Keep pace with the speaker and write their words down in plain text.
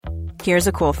Here's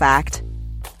a cool fact.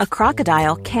 A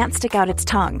crocodile can't stick out its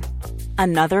tongue.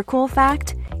 Another cool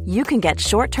fact, you can get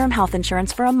short-term health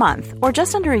insurance for a month or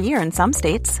just under a year in some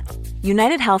states.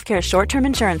 United Healthcare short-term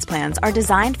insurance plans are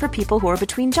designed for people who are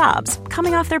between jobs,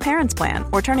 coming off their parents' plan,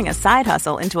 or turning a side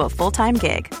hustle into a full-time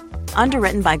gig.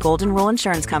 Underwritten by Golden Rule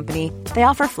Insurance Company, they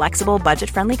offer flexible,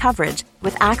 budget-friendly coverage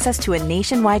with access to a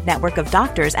nationwide network of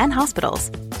doctors and hospitals.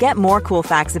 Get more cool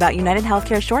facts about United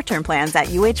Healthcare short-term plans at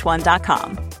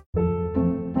uh1.com.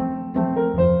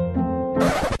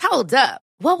 Hold up.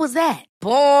 What was that?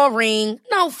 Boring.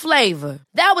 No flavor.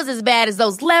 That was as bad as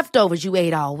those leftovers you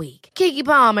ate all week. Keke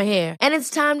Palmer here, and it's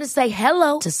time to say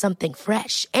hello to something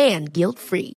fresh and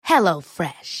guilt-free. Hello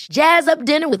Fresh. Jazz up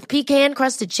dinner with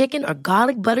pecan-crusted chicken or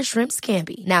garlic butter shrimp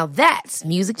scampi. Now that's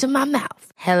music to my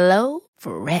mouth. Hello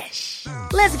Fresh.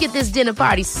 Let's get this dinner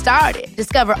party started.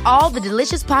 Discover all the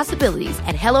delicious possibilities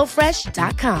at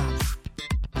hellofresh.com.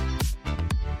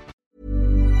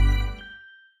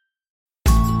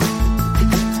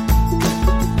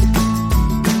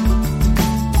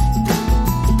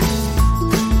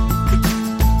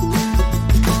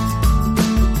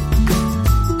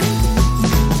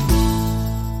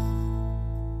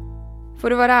 For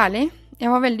å være ærlig,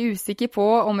 jeg var veldig usikker på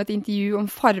om et intervju om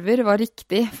farver var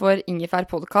riktig for Ingefær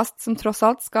podcast, som tross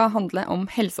alt skal handle om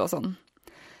helse og sånn.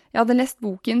 Jeg hadde lest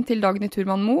boken til Dagny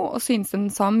Turman Moe og synes den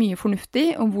sa mye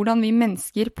fornuftig om hvordan vi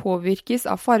mennesker påvirkes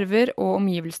av farver og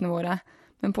omgivelsene våre,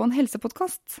 men på en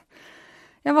helsepodcast.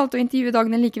 Jeg valgte å intervjue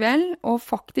Dagny likevel, og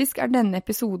faktisk er denne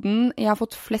episoden jeg har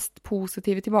fått flest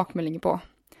positive tilbakemeldinger på.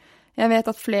 Jeg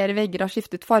vet at flere vegger har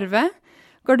skiftet farve,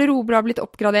 garderober har blitt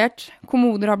oppgradert,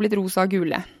 kommoder har blitt rosa og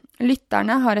gule.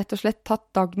 Lytterne har rett og slett tatt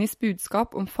Dagnys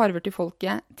budskap om farver til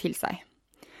folket til seg.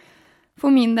 For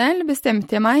min del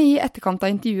bestemte jeg meg i etterkant av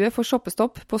intervjuet for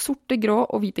shoppestopp på sorte, grå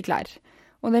og hvite klær.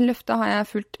 Og det løftet har jeg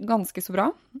fulgt ganske så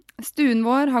bra. Stuen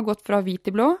vår har gått fra hvit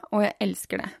til blå, og jeg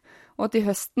elsker det. Og til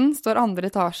høsten står andre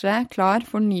etasje klar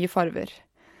for nye farver.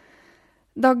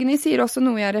 Dagny sier også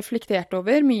noe jeg har reflektert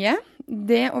over mye.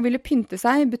 Det å ville pynte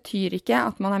seg betyr ikke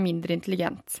at man er mindre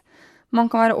intelligent. Man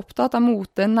kan være opptatt av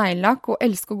mote, neglelakk og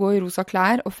elske å gå i rosa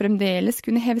klær og fremdeles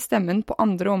kunne heve stemmen på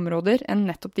andre områder enn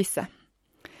nettopp disse.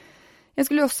 Jeg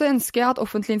skulle også ønske at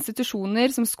offentlige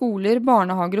institusjoner som skoler,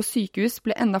 barnehager og sykehus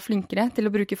ble enda flinkere til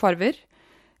å bruke farver.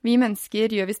 Vi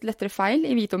mennesker gjør visst lettere feil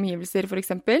i hvite omgivelser for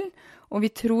eksempel, og vi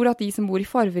tror at de som bor i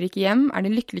farverike hjem er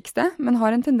de lykkeligste, men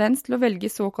har en tendens til å velge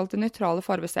såkalte nøytrale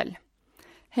farver selv.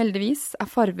 Heldigvis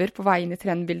er farver på vei inn i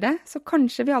trendbildet, så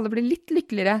kanskje vi alle blir litt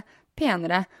lykkeligere,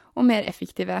 penere og mer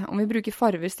effektive om vi bruker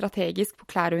farver strategisk på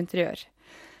klær og interiør.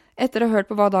 Etter å ha hørt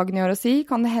på hva Dagny har å si,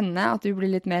 kan det hende at du blir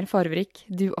litt mer farverik,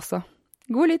 du også.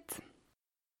 God lytt!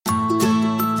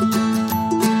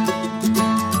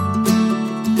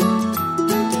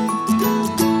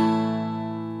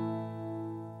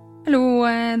 Hallo,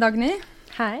 Dagny.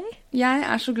 Hei. Jeg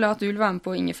er så glad at du vil være med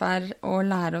på Ingefær og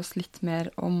lære oss litt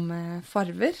mer om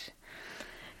farver.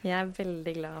 Jeg er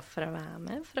veldig glad for å være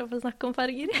med, for å få snakke om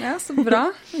farger. Ja, så bra.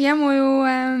 Jeg må jo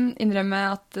innrømme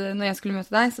at når jeg skulle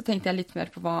møte deg, så tenkte jeg litt mer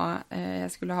på hva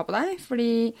jeg skulle ha på deg.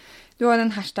 Fordi du har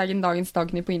den hashtaggen Dagens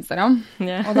Dagny på Instagram,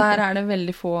 og der er det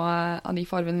veldig få av de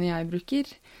farvene jeg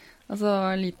bruker. Altså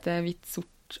lite hvitt,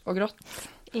 sort og grått.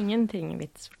 Ingenting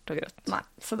hvitt, sort og grått. Nei,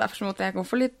 så derfor måtte jeg gå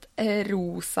for litt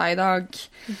rosa i dag.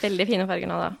 Veldig fine farger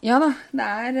nå da. Ja da,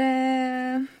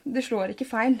 det slår ikke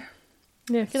feil.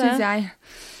 Det gjør ikke synes det.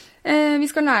 Jeg. Vi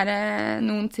skal lære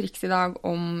noen triks i dag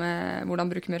om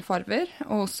hvordan bruke mer farver,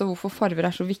 og også hvorfor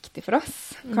farver er så viktig for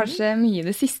oss. Kanskje mye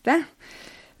det siste.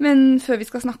 Men før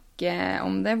vi skal snakke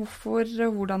om det,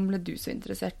 hvordan ble du så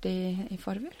interessert i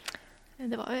farver?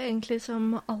 Det var jo egentlig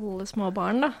som alle små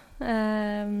barn da.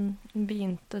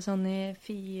 Begynte sånn i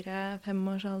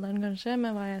 4-5-årsalderen kanskje,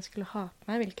 med hva jeg skulle ha på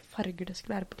meg, hvilke farger det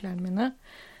skulle være på klærne mine.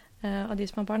 Og de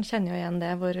små barn kjenner jo igjen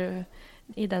det,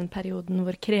 i den perioden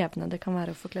hvor krevende det kan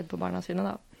være å få kledd på barna sine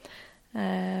da.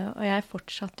 Og jeg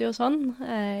fortsatte jo sånn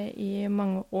i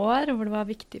mange år, hvor det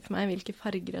var viktig for meg hvilke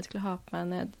farger jeg skulle ha på meg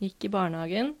når jeg gikk i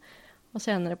barnehagen, og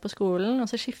senere på skolen, og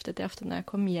så skiftet jeg ofte når jeg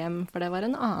kom hjem, for det var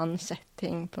en annen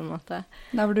setting på en måte.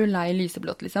 Da var du lei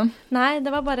lyseblått liksom? Nei,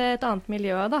 det var bare et annet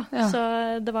miljø da. Ja. Så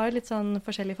det var jo litt sånn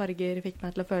forskjellige farger fikk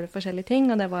meg til å føle forskjellige ting,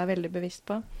 og det var jeg veldig bevisst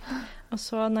på. Og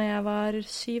så når jeg var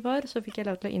 7 år, så fikk jeg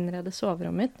lov til å innrede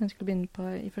soverommet mitt når jeg skulle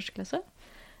begynne i første klasse.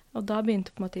 Og da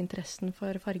begynte på en måte interessen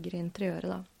for farger i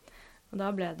interiøret da. Og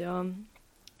da ble det jo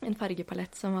en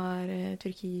fargepalett som var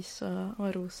turkis og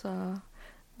rosa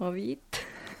og hvit.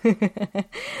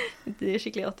 Det er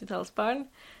skikkelig 80-tallsbarn.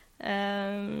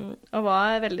 Og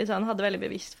var veldig sånn, hadde veldig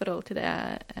bevisst forhold til det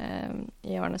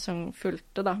i årene som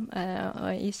fulgte da.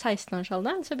 Og i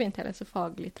 16-årsalderen så begynte jeg å lese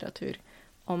faglitteratur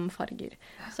om farger.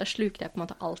 Så slukte jeg på en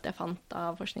måte alt jeg fant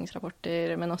av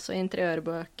forskningsrapporter, men også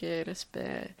interiørbøker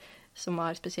som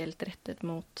var spesielt rettet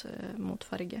mot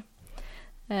farge.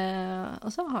 Og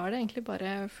så har det egentlig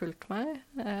bare fulgt meg.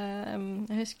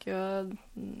 Jeg husker jo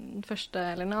den første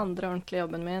eller den andre ordentlige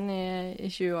jobben min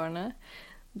i 20-årene.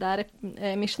 Der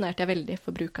misjonerte jeg veldig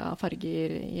for bruk av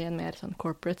farger i en mer sånn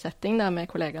corporate setting da, med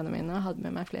kollegaene mine, og hadde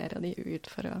med meg flere av de ut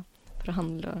for å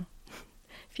handle og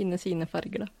finne sine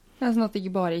farger da. Det sånn at det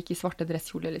ikke bare gikk i svarte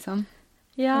dresskjole, liksom?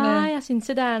 Ja, jeg synes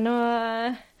jo det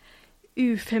noe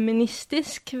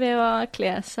ufeministisk ved å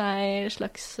kle seg i en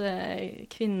slags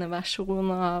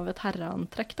kvinneversjon av et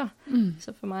herreantrekk da.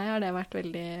 Så for meg har det vært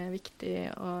veldig viktig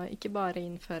å ikke bare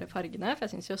innføre fargene, for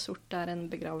jeg synes jo sort en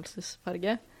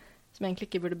begravelsesfarge, som egentlig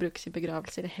ikke burde brukes i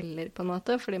begravelser heller på en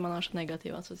måte, fordi man har så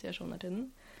negative assosiasjoner til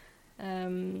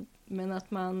den. Men at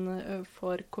man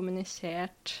får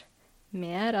kommunisert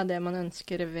mer av det man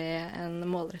ønsker ved en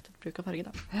målrettet bruk av farge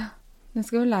da. Ja, den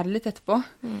skal vi lære litt etterpå.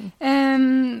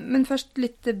 Men først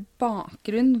litt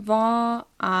bakgrunn. Hva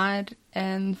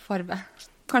en farve?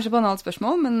 Kanskje banalt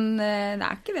spørsmål, men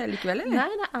det ikke det likevel, eller?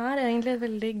 Nei, det egentlig et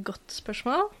veldig godt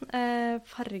spørsmål.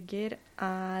 Farger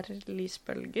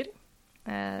lysbølger.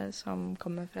 Som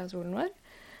kommer fra solen vår.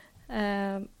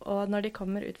 Og når de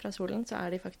kommer ut fra solen, så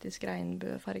de faktisk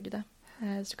regnbuefargede.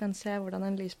 Så du kan se hvordan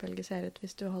en lysbølge ser ut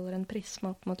hvis du holder en prisme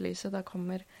opp mot lyset. Da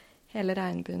kommer hele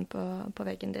regnbuen på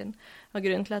veggen din. Og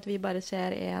grunnen til at vi bare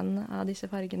ser en av disse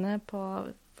fargene på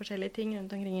forskjellige ting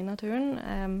rundt omkring i naturen,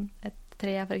 et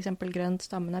tre for eksempel grønt,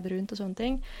 stammen brunt og sånne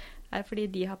ting, fordi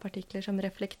de har partikler som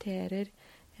reflekterer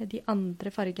de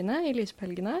andre fargene i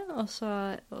lysbølgene, og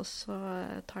så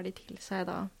tar de til seg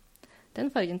da den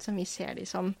fargen som vi ser de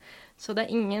som. Så det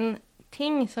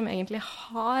ingenting som egentlig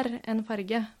har en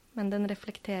farge, men den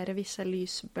reflekterer visse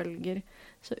lysbølger.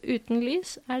 Så uten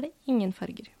lys det ingen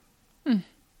farger.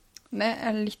 Det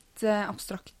litt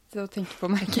abstrakt å tenke på,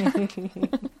 merker jeg.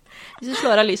 Hvis du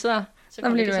slår av lyset da, så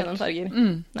kan du ikke se noen farger.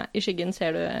 Nei, i skyggen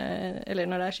ser du, eller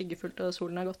når det skyggefullt og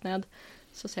solen har gått ned,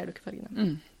 så ser du ikke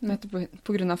fargene. Nettopp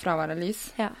på grunn av fravær av lys.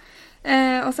 Ja.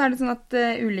 Og så det sånn at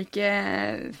ulike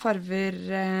farver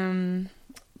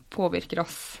påvirker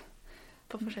oss.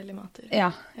 På forskjellige måter.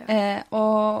 Ja,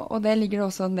 og det ligger det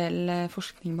også en del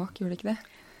forskning bak, gjør det ikke det?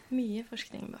 Mye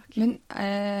forskning bak.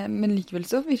 Men likevel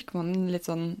så virker man litt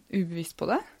sånn ubevisst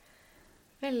på det?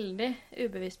 Veldig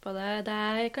ubevisst på det.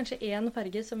 Det kanskje en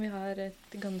farge som vi har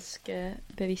et ganske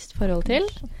bevisst forhold til,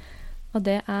 og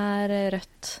det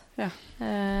rødt. Ja.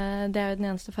 Det jo den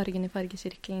eneste fargen i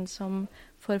fargesirkelen som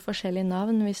får forskjellige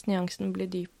navn hvis nyansen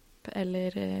blir dyp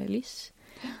eller lys.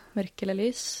 Mørk eller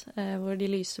lys, hvor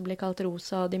de lyse blir kalt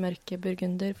rosa og de mørke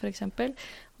burgunder for eksempel.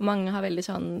 Og mange har veldig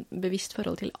sånn bevisst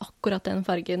forhold til akkurat den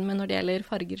fargen, men når det gjelder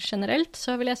farger generelt,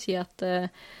 så vil jeg si at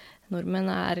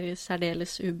nordmenn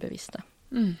særdeles ubevisste.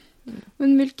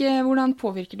 Men hvordan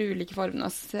påvirker det ulike fargene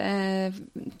oss?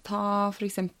 Ta for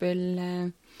eksempel,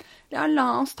 la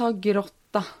oss ta grått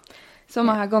da, som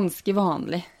ganske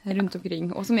vanlig rundt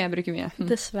omkring, og som jeg bruker mye.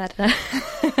 Dessverre.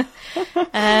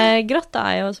 Grått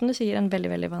jo, som du sier, en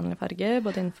veldig, veldig vanlig farge,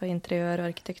 både innenfor interiør,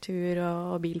 arkitektur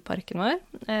og bilparken vår.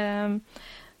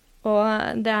 Og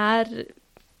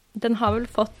den har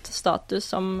vel fått status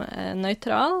som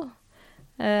nøytral,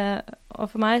 og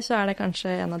for meg så det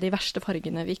kanskje en av de verste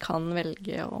fargene vi kan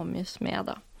velge å omgis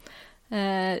med da.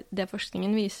 Det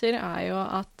forskningen viser jo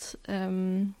at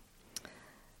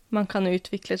man kan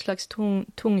utvikle et slags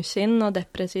tungsinn og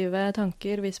depressive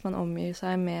tanker hvis man omgir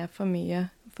seg med for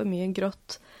mye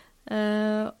grått.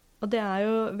 Og det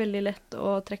jo veldig lett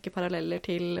å trekke paralleller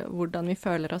til hvordan vi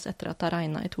føler oss etter at det har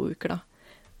regnet i 2 uker da.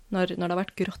 Når det har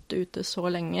vært grått ute så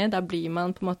lenge, da blir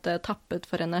man på en måte tappet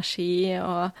for energi,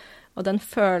 og den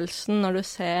følelsen når du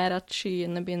ser at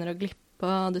skyene begynner å glippe,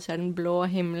 og du ser den blå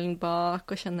himmelen bak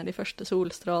og kjenner de første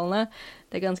solstrålene,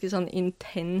 det ganske sånn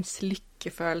intens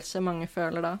lykkefølelse mange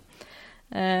føler da.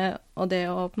 Og det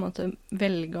å på en måte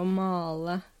velge å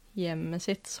male hjemmet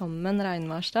sitt som en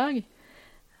regnværsdag,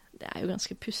 det jo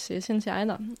ganske pussig, synes jeg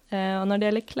da. Og når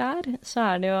det gjelder klær, så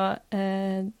det jo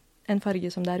en farge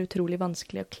som det utrolig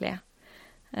vanskelig å kle.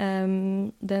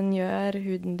 Den gjør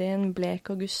huden din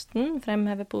blek og gusten,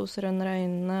 fremhever poser under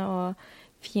øynene og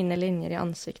fine linjer i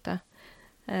ansiktet.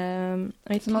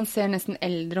 Så man ser nesten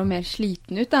eldre og mer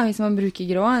sliten ut da, hvis man bruker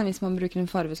grå enn hvis man bruker en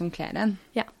farve som kler en.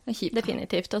 Ja, kjipt,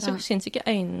 definitivt. Og så synes ikke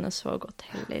øynene så godt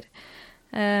heller.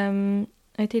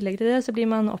 I tillegg til det så blir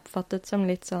man oppfattet som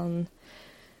litt sånn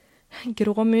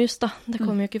grå mus, da. Det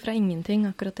kommer jo ikke fra ingenting,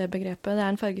 akkurat det begrepet. Det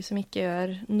er en farge som ikke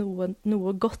gjør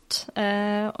noe godt.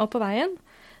 Og på veien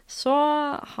så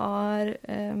har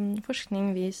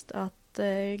forskning vist at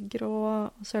grå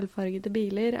og sølvfargede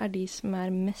biler er de som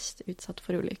er mest utsatt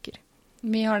for ulykker.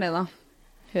 Vi har det da.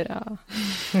 Hurra.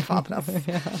 Fader, altså.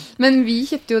 Men vi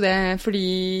kjøpte jo det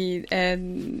fordi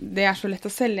det er så lett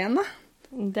å selge igjen da.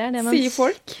 Det er det man sier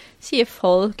folk. Sier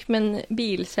folk, men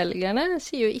bilselgerne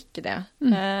sier jo ikke det.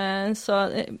 Så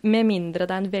med mindre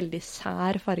det er en veldig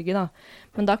sær farge da.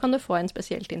 Men da kan du få en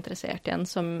spesielt interessert igjen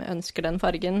som ønsker den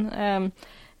fargen.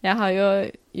 Jeg har jo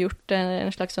gjort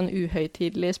en slags sånn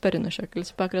uhøytidelig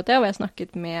spørreundersøkelse på akkurat det, og jeg har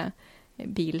snakket med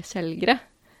bilselgere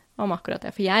om akkurat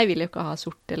det. For jeg vil jo ikke ha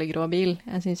sort eller grå bil.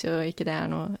 Jeg synes jo ikke det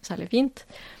er noe særlig fint.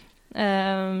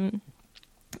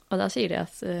 Og da sier de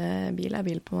at bil er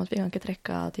bil på en måte. Vi kan ikke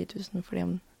trekke av 10 000 fordi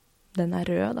om den er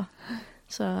rød da.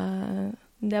 Så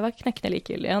det var knekkende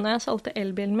likegyldig. Og når jeg solgte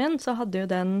elbilen min, så hadde jo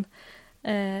den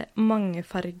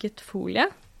mangefarget folie,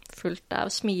 fullt av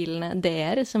smilende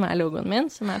D-er, som er logoen min,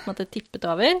 som er på en måte tippet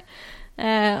over.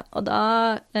 Og da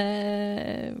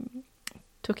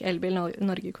tok Elbil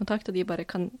Norge kontakt, og de bare,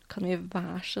 kan vi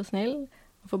være så snill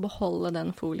å få beholde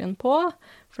den folien på,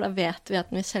 for da vet vi at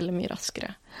den vil selge mye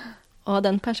raskere. Og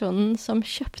den personen som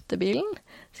kjøpte bilen,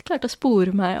 klarte å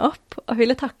spore meg opp og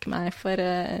ville takke meg for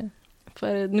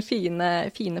den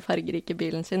fine fargerike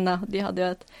bilen sin. Da. De hadde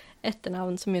jo et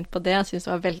etternavn som begynte på det, og jeg synes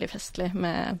det var veldig festlig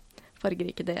med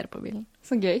fargerike D-er på bilen.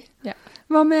 Så gøy. Ja.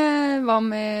 Hva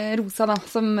med rosa da,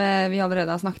 som vi allerede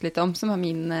har snakket litt om, som er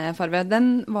min farve?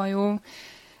 Den var jo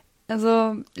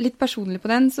litt personlig på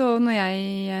den, så når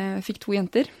jeg fikk 2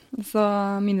 jenter, så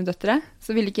mine døtre,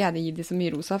 så ville ikke jeg gi de så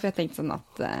mye rosa, for jeg tenkte sånn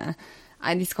at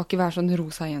nei, de skal ikke være sånn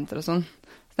rosa jenter og sånn.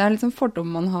 Så det er litt sånn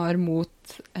fordom man har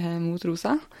mot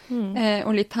rosa,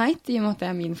 og litt teit, i og med at det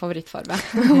er min favorittfarve.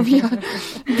 Og vi har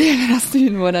deler av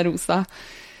stuen vår er rosa.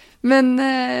 Men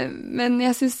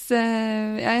jeg synes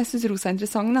rosa er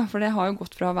interessant da, for det har jo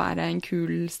gått fra å være en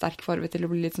kul, sterk farve til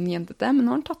å bli litt sånn jentete, men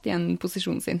nå har den tatt igjen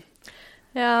posisjonen sin.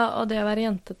 Ja, og det å være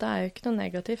jentete er jo ikke noe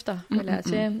negativt da, vil jeg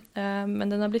si. Men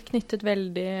den har blitt knyttet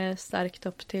veldig sterkt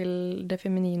opp til det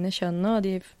feminine kjønnet, og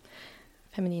de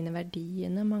feminine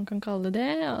verdiene, man kan kalle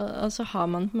det. Og så har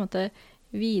man på en måte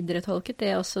videretolket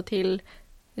det også til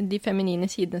de feminine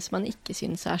sidene som man ikke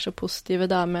synes er så positive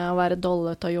da, med å være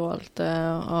dollet og jålte,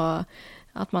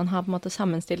 og at man har på en måte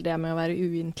sammenstilt det med å være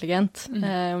uintelligent.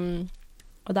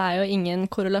 Og det er jo ingen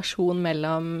korrelasjon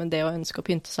mellom det å ønske å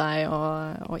pynte seg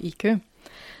og IQ.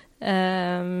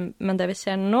 Men det vi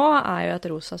ser nå er jo at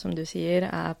rosa, som du sier,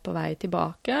 er på vei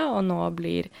tilbake, og nå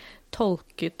blir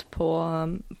tolket på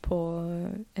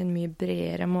en mye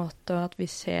bredere måte, og at vi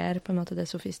ser på en måte det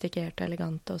sofistikerte,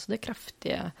 elegante, også det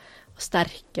kraftige og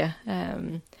sterke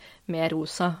med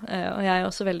rosa. Og jeg er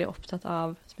også veldig opptatt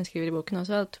av, som jeg skriver i boken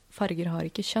også, at farger har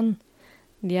ikke kjønn.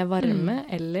 De er varme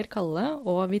eller kalde,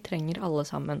 og vi trenger alle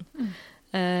sammen.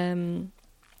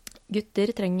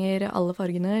 Gutter trenger alle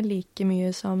fargene like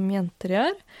mye som jenter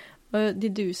gjør, og de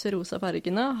duse rosa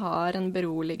fargene har en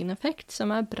beroligende effekt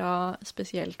som er bra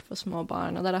spesielt for små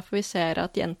barn, og det er derfor vi ser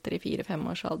at jenter i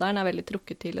 4-5-årsalderen er veldig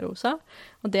trukket til rosa,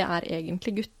 og det er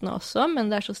egentlig guttene også, men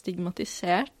det er så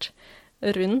stigmatisert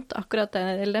rundt akkurat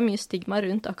den, eller det er mye stigma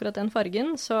rundt akkurat den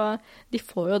fargen, så de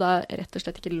får jo da rett og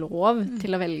slett ikke lov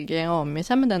til å velge å omgi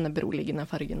seg med denne beroligende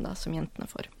fargen da, som jentene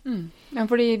får. Ja,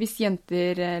 fordi hvis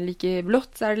jenter liker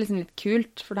blått, så er det liksom litt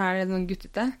kult, for da er det sånn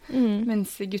guttete,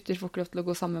 mens gutter får ikke lov til å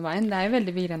gå samme veien. Det er jo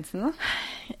veldig begrensende da.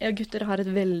 Ja, gutter har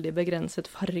et veldig begrenset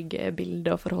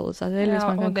fargebilde å forholde seg til. Ja,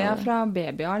 og det er fra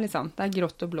babyer, liksom. Det er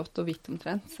grått og blått og hvitt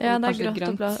omtrent. Ja, det er grått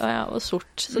og blått, og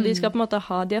sort. Så de skal på en måte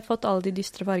de har fått alle de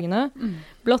dystre fargene.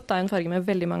 Blått er en farge med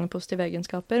veldig mange positive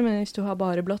egenskaper, men hvis du har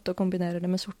bare blått og kombinerer det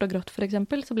med sort og grått for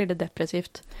eksempel, så blir det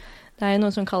depressivt. Det er jo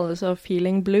noe som kalles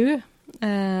feeling blue,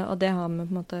 og det har med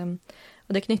på en måte,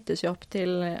 og det knyttes jo opp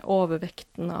til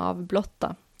overvekten av blått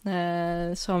da,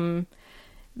 som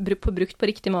brukt på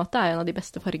riktig måte er en av de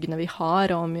beste fargene vi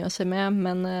har å omgi oss med,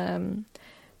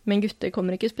 men gutter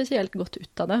kommer ikke spesielt godt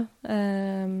ut av det.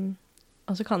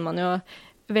 Og så kan man jo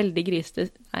veldig griste...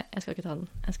 Nei, jeg skal ikke ta den.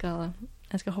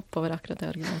 Jeg skal hoppe over akkurat det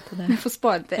argumentet. Du får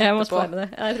spare det etterpå. Jeg må spare det.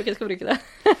 Jeg tror ikke jeg skal bruke det.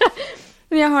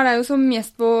 Men jeg har deg jo som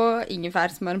gjest på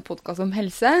Ingefær, som er en podcast om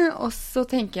helse, og så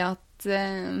tenker jeg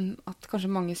at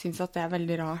kanskje mange synes at det er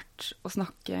veldig rart å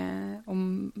snakke om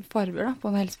farver da,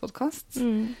 på en helsepodcast.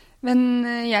 Men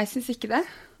jeg synes ikke det.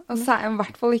 Og så er jeg i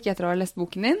hvert fall ikke etter å ha lest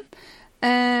boken din.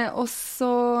 Og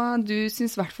så du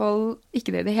synes i hvert fall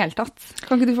ikke det i det hele tatt.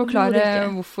 Kan ikke du forklare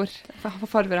hvorfor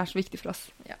farver er så viktig for oss?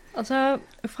 Ja, altså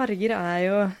farger er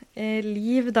jo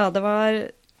liv da. Det var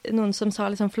noen som sa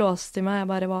liksom flåst til meg, jeg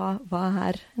bare, hva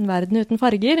er en verden uten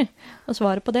farger? Og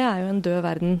svaret på det er jo en død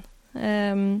verden.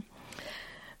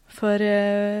 For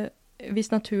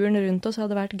hvis naturen rundt oss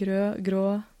hadde vært grå,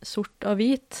 sort og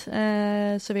hvit,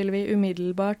 så ville vi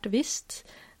umiddelbart visst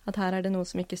at her er det noe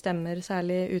som ikke stemmer,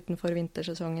 særlig utenfor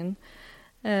vintersesongen.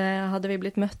 Hadde vi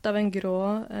blitt møtt av en grå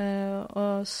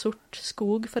og sort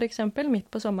skog, for eksempel, midt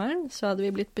på sommeren, så hadde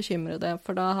vi blitt bekymrede,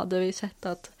 for da hadde vi sett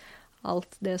at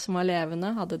alt det som var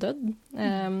levende hadde dødd.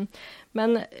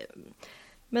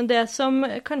 Men det som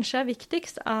kanskje er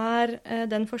viktigst, er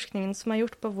den forskningen som er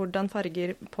gjort på hvordan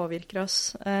farger påvirker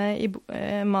oss. I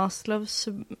Maslows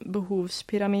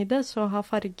behovspyramide så har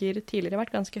farger tidligere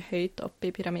vært ganske høyt opp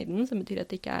i pyramiden, som betyr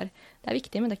at det er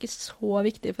viktig, men det er ikke så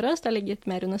viktig for oss. Det har ligget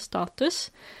mer under status.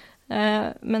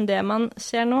 Men det man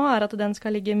ser nå er at den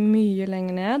skal ligge mye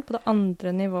lenger ned på det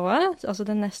andre nivået, altså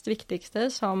det nest viktigste,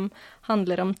 som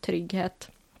handler om trygghet.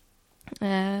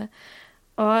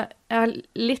 Og jeg har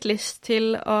litt lyst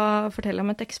til å fortelle om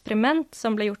et eksperiment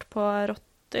som ble gjort på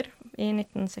rotter i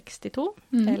 1962,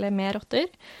 eller med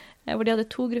rotter, hvor de hadde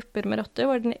 2 grupper med rotter,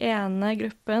 hvor den ene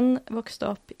gruppen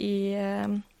vokste opp i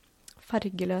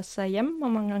fargeløse hjem,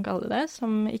 om man kan kalle det,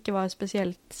 som ikke var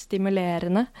spesielt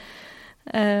stimulerende,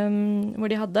 hvor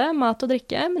de hadde mat og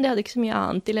drikke, men de hadde ikke så mye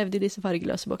annet. De levde i disse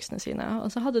fargeløse boksene sine.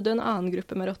 Og så hadde du en annen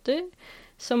gruppe med rotter,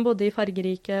 som bodde i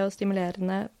fargerike og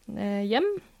stimulerende hjem,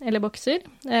 eller bokser,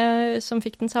 som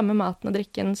fikk den samme maten og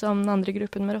drikken som den andre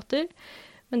gruppen med rotter.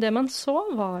 Men det man så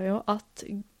var jo at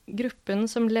gruppen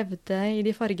som levde i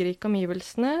de fargerike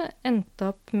omgivelsene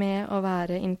endte opp med å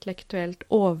være intellektuelt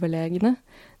overlegne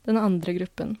den andre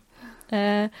gruppen.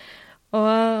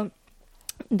 Og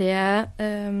det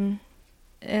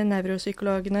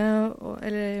nevropsykologene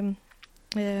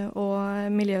og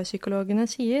miljøpsykologene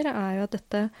sier, er jo at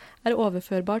dette er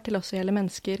overførbart til også gjelde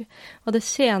mennesker. Og det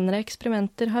senere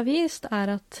eksperimenter har vist,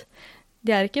 er at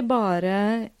de er ikke bare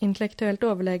intellektuelt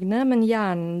overlegne, men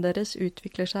hjernen deres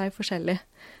utvikler seg forskjellig.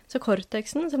 Så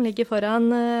cortexen, som ligger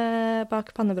foran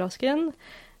bak pannebrasken,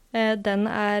 den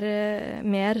er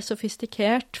mer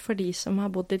sofistikert for de som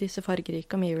har bodd i disse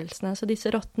fargerike omgivelsene. Så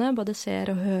disse rottene både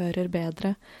ser og hører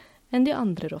bedre enn de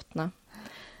andre rottene.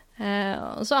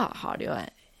 Og så har det jo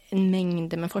en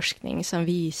mengde med forskning som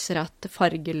viser at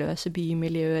fargeløse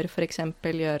bymiljøer for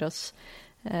eksempel gjør oss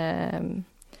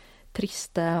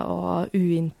triste og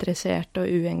uinteresserte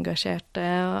og uengasjerte,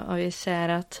 og vi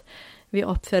ser at vi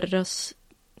oppfører oss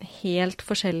helt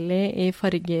forskjellig i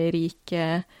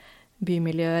fargerike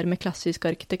bymiljøer med klassisk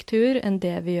arkitektur enn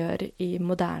det vi gjør i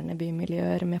moderne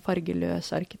bymiljøer med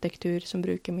fargeløs arkitektur som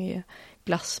bruker mye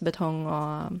glass, betong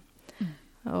og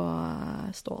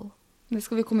stål. Det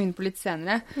skal vi komme inn på litt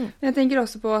senere. Men jeg tenker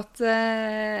også på at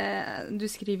du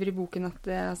skriver i boken at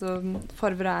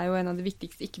farver er jo en av de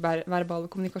viktigste ikke-verbale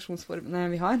kommunikasjonsformene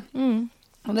vi har.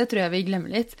 Og det tror jeg vi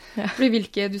glemmer litt. Ja. Fordi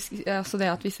altså det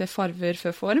at vi ser farver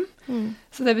før form.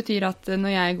 Så det betyr at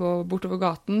når jeg går bortover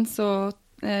gaten, så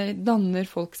danner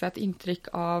folk seg et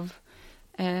inntrykk av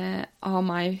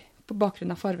meg på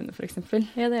bakgrunn av farvene, for eksempel.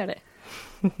 Ja, det er det.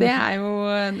 Det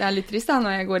er litt trist da,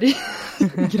 når jeg går i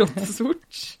grått og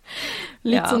sort.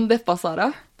 Litt sånn deppa Sara.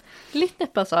 Litt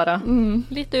deppa Sara.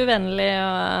 Litt uvennlig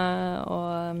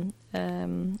og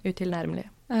utilnærmelig.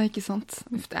 Ja, ikke sant?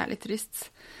 Uff, det er litt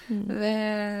trist. Det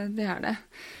er det.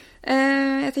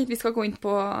 Jeg tenkte vi skal gå inn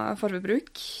på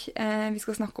farvebruk. Vi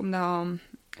skal snakke om det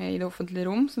i det offentlige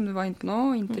rom, som du var inne på nå,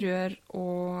 interiør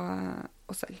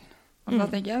og selv. Og da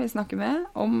tenker jeg vi snakker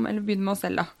begynner med oss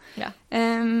selv da. Ja.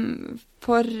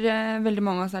 For veldig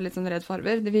mange av oss er litt sånn redd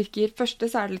farver. Det virker, første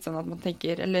så er det litt sånn at man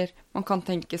tenker, eller man kan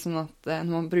tenke sånn at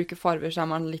når man bruker farver så er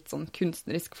man litt sånn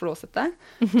kunstnerisk flåsete.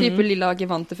 Type lilla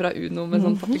gevante fra Uno med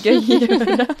sånn papegøy.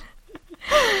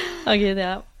 Okay,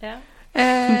 ja.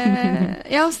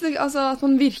 Ja, altså at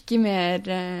man virker mer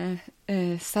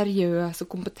seriøs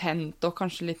og kompetent og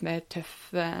kanskje litt mer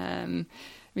tøff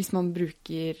hvis man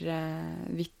bruker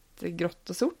hvitt, grått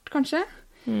og sort, kanskje.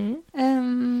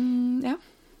 Ja.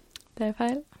 Det er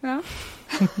feil. Ja.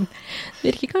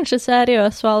 Virker kanskje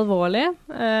seriøs og alvorlig.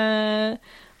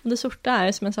 Og det sorte er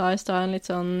jo, som jeg sa i stad, en litt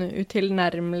sånn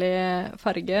utilnærmelig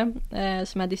farge,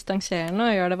 som er distanserende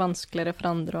og gjør det vanskeligere for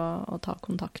andre å ta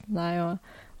kontakt med deg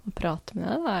og prate med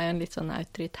deg. Det er jo en litt sånn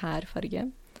autoritær farge.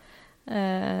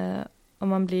 Og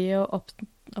man blir jo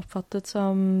oppfattet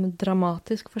som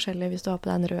dramatisk forskjellig hvis du har på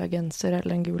deg en rød genser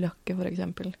eller en gul jakke, for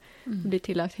eksempel. Det blir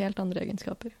tillagt helt andre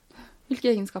egenskaper.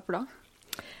 Hvilke egenskaper da?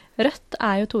 Rødt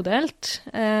er jo todelt,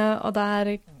 og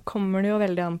der kommer det jo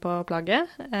veldig an på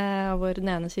plagget, hvor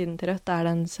den ene siden til rødt er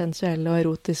den sensuelle og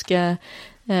erotiske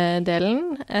delen,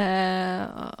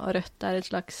 og rødt er et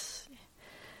slags,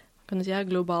 kan du si,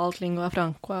 globalt lingua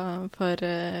franca for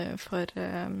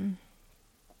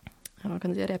hva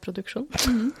kan du si, reproduksjon.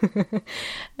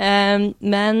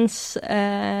 Mens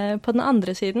på den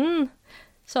andre siden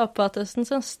så oppfattes den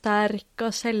som sterk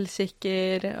og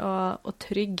selvsikker og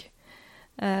trygg.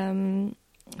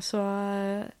 Så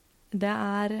det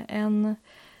en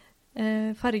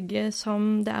farge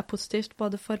som det positivt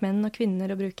både for menn og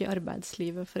kvinner å bruke i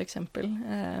arbeidslivet, for eksempel.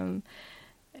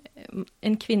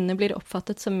 En kvinne blir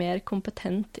oppfattet som mer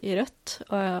kompetent i rødt,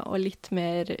 og litt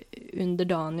mer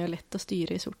underdanig og lett å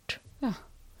styre i sort. Ja.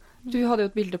 Du hadde jo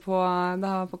et bilde på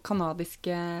da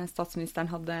kanadiske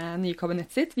statsministeren hadde nye kabinett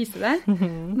sitt, viste det.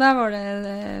 Der var det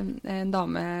en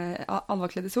dame, alle var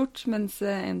kledd i sort, mens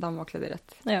en dame var kledd i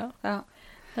rødt. Ja.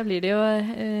 Da blir det jo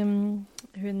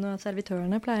hun og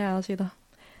servitørene, pleier jeg å si da.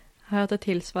 Jeg har hatt et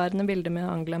tilsvarende bilde med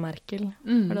Angela Merkel.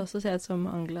 For det også ser ut som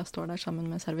Angela står der sammen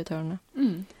med servitørene.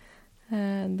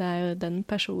 Det jo den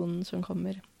personen som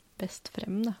kommer best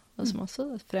frem, da. Og som også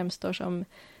fremstår som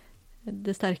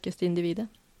det sterkeste individet.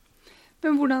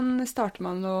 Men hvordan starter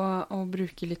man å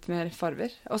bruke litt mer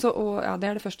farver? Altså, ja,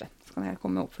 det det første. Så kan jeg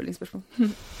komme med oppfølgingsspørsmål.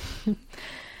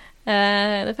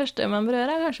 Det første man bør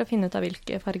gjøre kanskje å finne ut av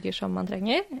hvilke farger som man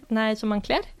trenger, som man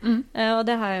kler. Og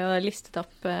det har jeg jo listet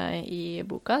opp i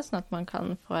boka, sånn at man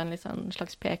kan få en litt sånn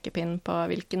slags pekepinn på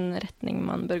hvilken retning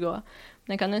man bør gå.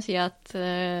 Men jeg kan jo si at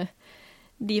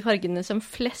de fargene som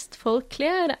flest folk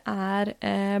kler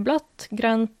blått,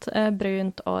 grønt,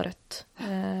 brunt og rødt.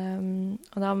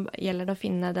 Og da gjelder det å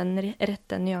finne den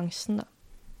rette nyansen da.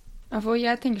 Ja, for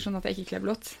jeg tenker sånn at jeg ikke kler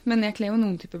blått, men jeg kler jo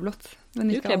noen typer blått. Men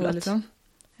du ikke alle, liksom.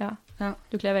 Ja.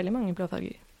 Du kler veldig mange blå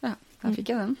farger. Ja, her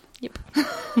fikk jeg den. Yep.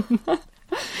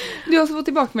 Du har også fått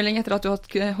tilbakemelding etter at du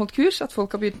har holdt kurs, at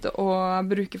folk har begynt å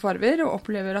bruke farver, og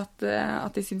opplever at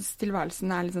de synes tilværelsen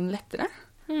litt sånn lettere.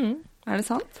 Det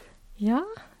sant? Ja,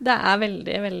 det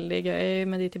veldig, veldig gøy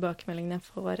med de tilbakemeldingene jeg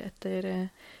får etter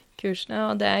kursene,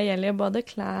 og det gjelder jo både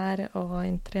klær og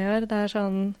interiør. Det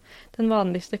sånn, den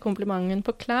vanligste komplimenten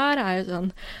på klær jo sånn,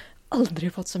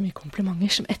 aldri fått så mye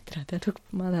komplimenter som etter at jeg tok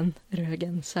på meg den røde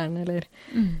genseren, eller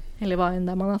hva enn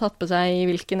det man har tatt på seg i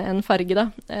hvilken en farge da.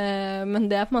 Men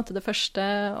det på en måte det første,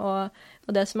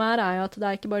 og det som jo at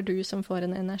det ikke bare du som får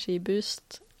en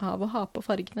energiboost av å ha på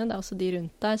fargene, det også de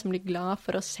rundt deg som blir glad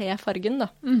for å se fargen da.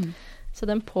 Så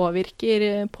den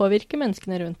påvirker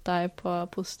menneskene rundt deg på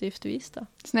positivt vis da.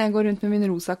 Så når jeg går rundt med min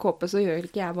rosa kåpe, så gjør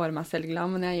ikke jeg bare meg selv glad,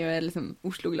 men jeg gjør liksom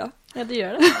Oslo glad. Ja, det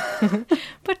gjør det.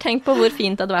 Bare tenk på hvor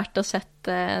fint det hadde vært å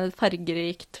sette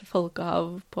fargerikt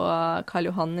folkehav på Karl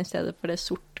Johan i stedet for det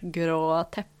sort-grå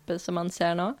teppet som man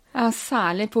ser nå. Ja,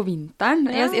 særlig på vinteren.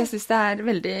 Ja. Jeg synes det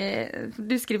veldig...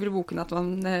 Du skriver i boken at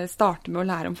man starter med å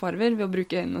lære om farver ved å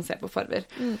bruke øynene og se på farver.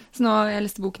 Så nå jeg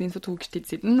leste boken din for 2 års tid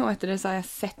siden, og etter det så har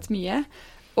jeg sett mye.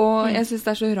 Og jeg synes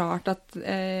det så rart at,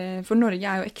 for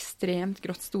Norge jo ekstremt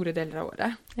grått store deler av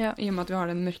året, i og med at vi har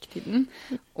den mørketiden,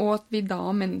 og at vi da,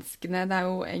 menneskene, det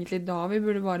jo egentlig da vi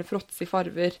burde bare fråtse i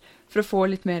farver for å få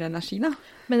litt mer energi da.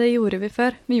 Men det gjorde vi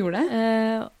før. Vi gjorde det?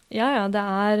 Ja, det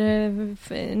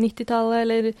 90-tallet,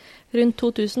 eller rundt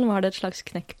 2000 var det et slags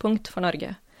knekkpunkt for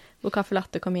Norge, hvor kaffe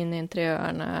latte kom inn i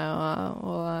interiørene,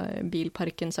 og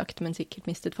bilparken sakte, men sikkert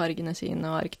mistet fargene sine,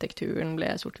 og arkitekturen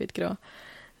ble sort-hvitt-grå.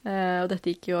 Og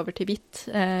dette gikk jo over til hvitt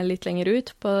litt lenger ut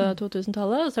på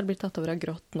 2000-tallet, og så det blitt tatt over av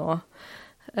grått nå.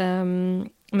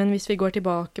 Men hvis vi går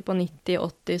tilbake på 90,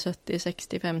 80, 70,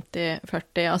 60, 50,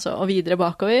 40, altså, og videre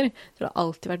bakover, så har det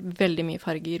alltid vært veldig mye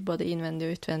farger, både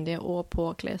innvendig og utvendig, og på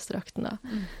klesdrakten da.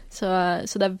 Så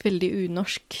det veldig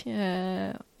unorsk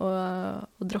å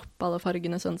droppe alle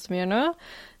fargene sånn som vi gjør nå.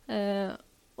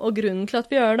 Og grunnen til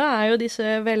at vi gjør det jo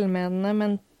disse velmenende,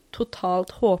 men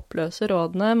totalt håpløse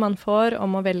rådene man får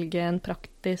om å velge en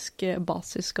praktisk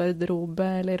basisgarderobe,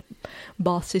 eller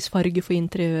basisfarge for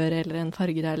interiør, eller en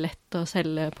farge det lett å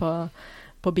selge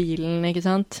på bilen, ikke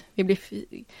sant? Vi blir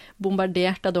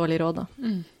bombardert av dårlige råd da.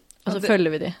 Og så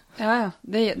følger vi de. Ja.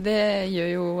 Det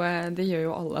gjør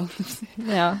jo alle.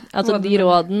 Ja, altså de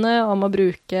rådene om å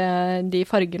bruke den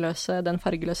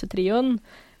fargeløse trioen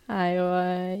jo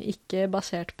ikke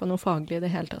basert på noe faglig i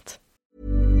det hele tatt.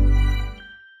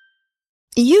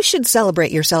 You should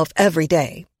celebrate yourself every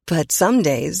day, but some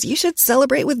days you should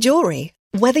celebrate with jewelry.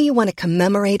 Whether you want to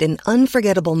commemorate an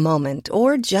unforgettable moment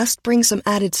or just bring some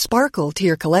added sparkle to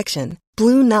your collection,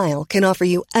 Blue Nile can offer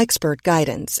you expert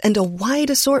guidance and a wide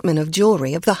assortment of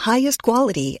jewelry of the highest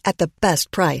quality at the best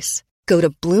price. Go to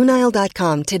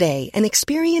BlueNile.com today and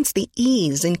experience the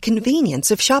ease and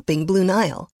convenience of shopping Blue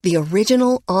Nile, the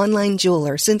original online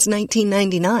jeweler since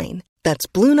 1999. That's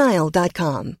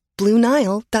BlueNile.com.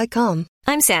 BlueNile.com.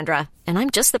 I'm Sandra, and I'm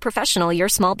just the professional your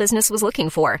small business was looking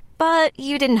for. But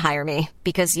you didn't hire me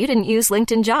because you didn't use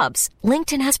LinkedIn Jobs.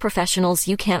 LinkedIn has professionals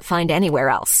you can't find anywhere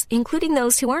else, including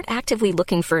those who aren't actively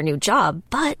looking for a new job,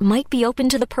 but might be open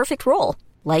to the perfect role,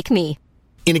 like me.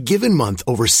 In a given month,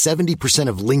 over 70%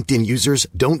 of LinkedIn users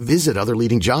don't visit other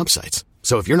leading job sites.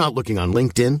 So if you're not looking on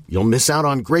LinkedIn, you'll miss out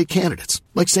on great candidates,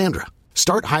 like Sandra.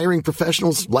 Start hiring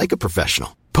professionals like a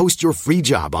professional. Post your free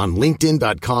job on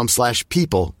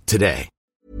linkedin.com/people today.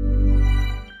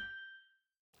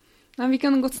 Ja, vi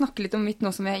kan godt snakke litt om hvitt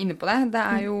nå som vi inne på det.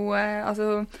 Det jo,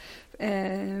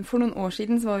 for noen år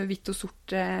siden så var jo hvitt og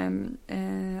sort,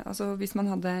 altså hvis man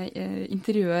hadde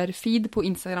interiørfeed på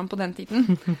Instagram på den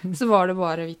tiden, så var det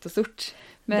bare hvitt og sort.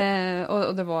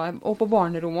 Og på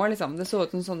barnerommet liksom, det så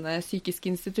ut som sånne psykiske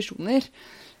institusjoner,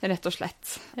 rett og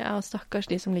slett. Ja, og stakkars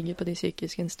de som ligger på de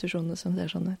psykiske institusjonene som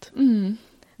ser sånn ut.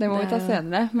 Det må vi ta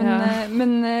senere,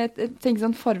 men jeg tenker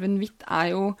sånn, farven hvitt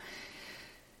jo,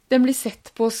 den blir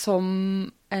sett på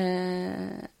som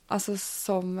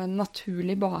som en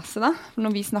naturlig base da.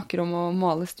 Når vi snakker om å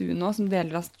male stuen nå, som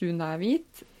deler av stuen da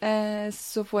hvit,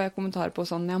 så får jeg kommentarer på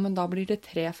sånn, ja, men da blir det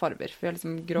 3 farver. For vi har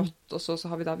liksom grått, og så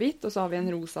har vi da hvitt, og så har vi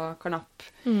en rosa karnapp.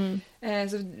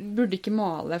 Så burde ikke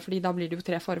male, fordi da blir det jo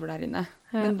 3 farver der inne.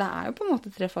 Men det jo på en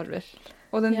måte 3 farver.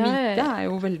 Og den hvite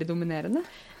jo veldig dominerende.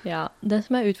 Ja, det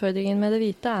som utfordringen med det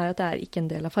hvite at det ikke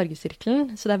en del av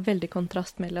fargesirkelen, så det veldig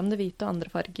kontrast mellom det hvite og andre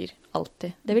farger,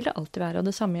 alltid. Det vil det alltid være, og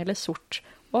det samme gjelder sort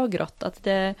og grått, at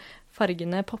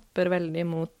fargene popper veldig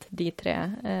mot de tre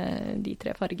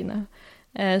fargene.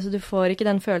 Så du får ikke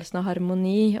den følelsen av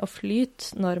harmoni og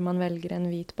flyt når man velger en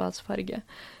hvit basefarge.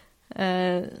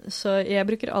 Så jeg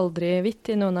bruker aldri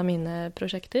hvitt i noen av mine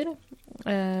prosjekter.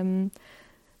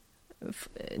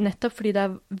 Nettopp fordi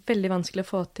det veldig vanskelig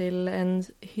å få til en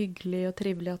hyggelig og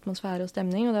trivelig atmosfære og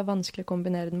stemning, og det vanskelig å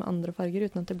kombinere den med andre farger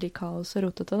uten at det blir kaos og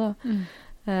rotete da.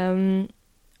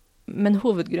 Men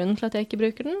hovedgrunnen til at jeg ikke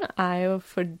bruker den jo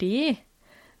fordi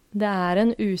det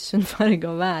en usunn farge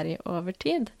å være i over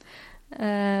tid.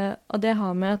 Og det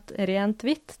har med at rent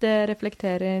hvitt, det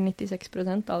reflekterer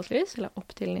 96% av alt lys, eller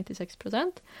opp til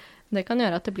 96%. Det kan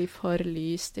gjøre at det blir for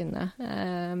lyst inne.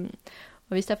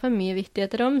 Og hvis det for mye hvitt i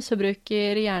et rom, så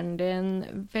bruker hjernen din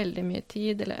veldig mye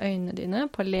tid, eller øynene dine,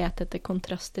 på å lete etter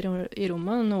kontraster i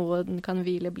rommet, noe den kan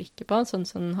hvile blikket på, sånn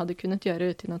som den hadde kunnet gjøre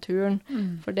ute i naturen.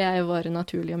 For det jo våre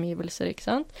naturlige omgivelser, ikke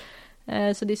sant?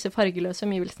 Så disse fargeløse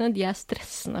omgivelsene, de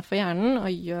stressende for hjernen, og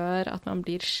gjør at man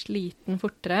blir sliten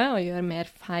fortere, og gjør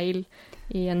mer feil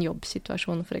i en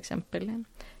jobbsituasjon, for eksempel.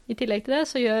 I tillegg til det,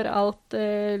 så gjør alt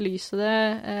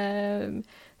lyset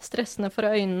stressende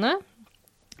for øynene,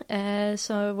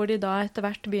 så hvor de da etter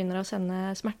hvert begynner å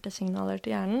sende smertesignaler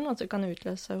til hjernen, og så kan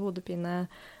utløse hodepine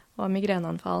og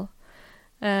migreneanfall.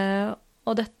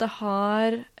 Og dette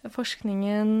har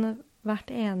forskningen vært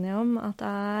enige om at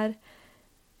det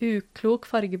uklok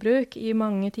fargebruk i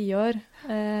mange tiår.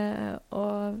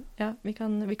 Og ja, vi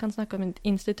kan snakke om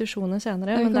institusjoner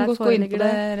senere. Ja, vi kan godt gå inn på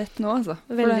det rett nå, altså.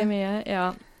 Veldig mye, ja.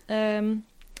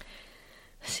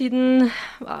 I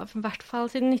hvert fall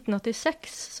siden 1986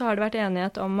 så har det vært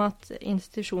enighet om at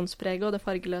institusjonspreget og det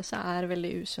fargeløse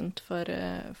veldig usunt for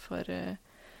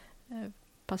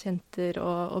pasienter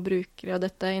og brukere. Og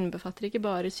dette innbefatter ikke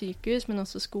bare sykehus, men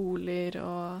også skoler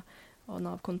og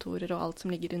Nav-kontorer og alt som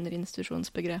ligger under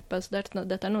institusjonsbegrepet. Så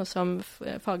dette noe som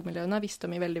fagmiljøene har visst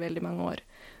om i veldig, veldig mange år.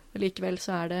 Og likevel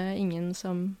så det ingen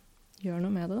som gjør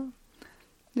noe med det da.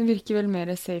 Det virker vel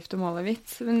mer safe å male hvitt.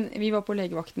 Men vi var på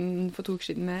legevakten for 2 uker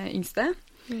siden med yngste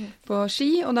på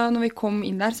Ski, og da når vi kom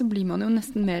inn der så blir man jo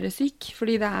nesten mer syk,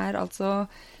 fordi det altså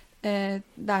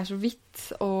det så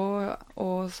hvitt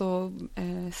og så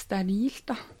sterilt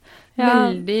da. Ja.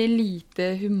 Veldig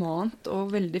lite humant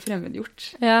og veldig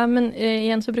fremmedgjort. Ja, men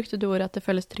igjen så brukte du ordet at det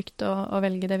føles trygt å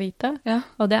velge det hvite, ja,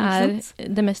 og det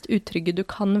det mest utrygge du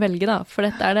kan velge da, for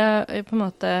dette det på en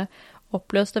måte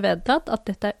oppløst og vedtatt at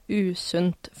dette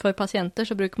usunt for pasienter,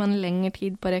 så bruker man lengre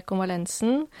tid på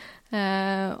rekonvalensen,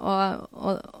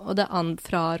 og det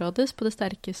frarådes på det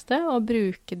sterkeste å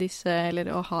bruke disse,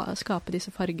 eller skape disse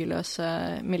fargeløse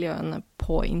miljøene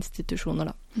på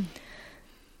institusjoner da.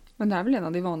 Men det vel en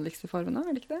av de vanligste farvene,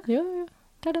 det ikke det? Jo,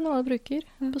 det den alle bruker,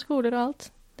 på skoler og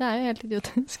alt. Det jo helt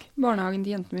idiotisk. Barnehagen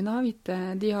til jentene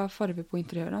mine de har farve på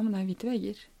interiøret, men det hvite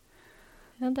vegger.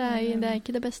 Ja, det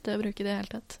ikke det beste å bruke det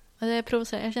hele tatt. Det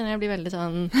provoserer. Jeg kjenner jeg blir veldig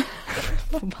sånn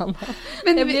forbannet.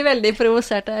 Jeg blir veldig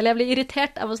provosert, eller jeg blir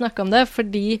irritert av å snakke om det,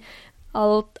 fordi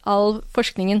all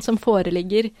forskningen som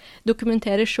foreligger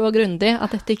dokumenterer så grundig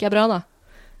at dette ikke bra da.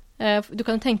 Du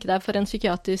kan tenke deg for en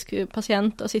psykiatrisk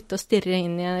pasient å sitte og stirre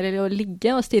inn i eller å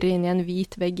ligge og stirre inn i en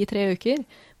hvit vegg i 3 uker.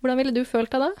 Hvordan ville du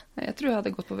følt deg da? Jeg tror jeg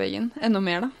hadde gått på veggen. Enda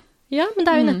mer da. Ja, men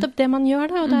det er jo nettopp det man gjør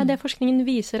da, og det er det forskningen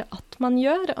viser at man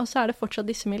gjør, og så er det fortsatt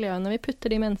disse miljøene vi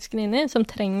putter de menneskene inn i, som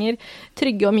trenger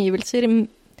trygge omgivelser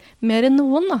mer enn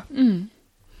noen da.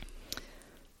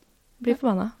 Blir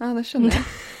forbanna. Ja, det skjønner jeg.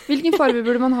 Hvilken farge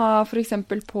burde man ha for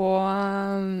eksempel på,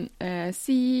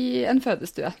 si, en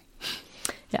fødestue?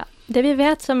 Ja, det vi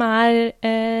vet som er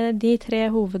de 3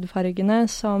 hovedfargene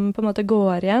som på en måte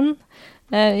går igjen.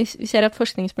 Vi ser at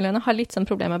forskningsmiljøene har litt sånn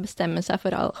problem med å bestemme seg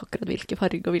for akkurat hvilke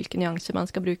farger og hvilke nyanser man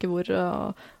skal bruke hvor,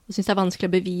 og synes det er vanskelig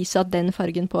å bevise at den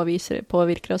fargen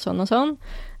påvirker og sånn.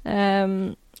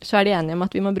 Så er de enige om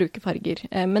at vi må bruke farger.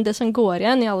 Men det som går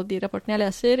igjen i alle de rapportene jeg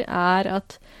leser, er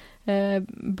at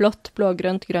blått,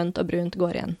 blågrønt, grønt og brunt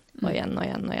går igjen, og igjen, og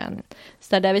igjen, og igjen. Så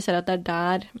det er det vi ser at det er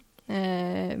der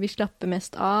vi slapper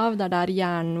mest av, det er der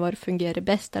hjernen vår fungerer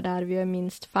best, det er der vi gjør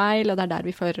minst feil, og det er der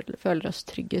vi føler oss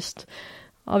tryggest.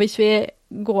 Og hvis vi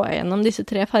går gjennom disse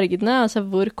 3 fargene, altså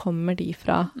hvor kommer de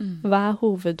fra? Hva er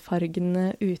hovedfargene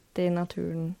ute i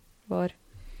naturen vår?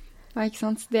 Ja, ikke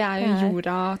sant? Det er jo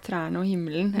jorda, trærne og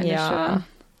himmelen, eller sjøen.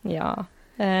 Ja.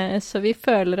 Så vi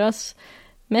føler oss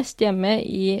mest hjemme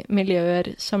i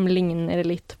miljøer som ligner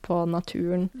litt på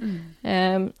naturen.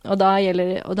 Og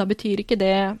da betyr ikke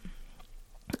det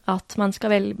at man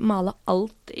skal male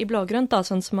alt i blågrønt, da,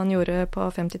 sånn som man gjorde på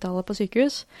 50-tallet på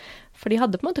sykehus. For de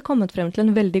hadde på en måte kommet frem til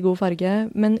en veldig god farge,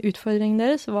 men utfordringen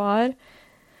deres var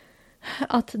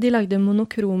at de lagde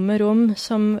monokrome rom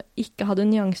som ikke hadde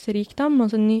nyanserikdom,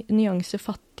 altså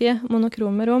nyansefattige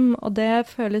monokrome rom, og det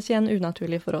føles igjen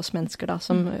unaturlig for oss mennesker da,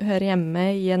 som hører hjemme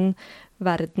i en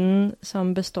verden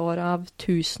som består av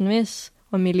tusenvis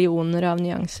og millioner av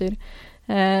nyanser.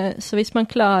 Så hvis man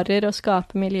klarer å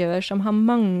skape miljøer som har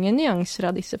mange nyanser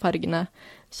av disse fargene,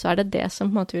 så er det det som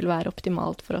på en måte vil være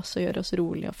optimalt for oss å gjøre oss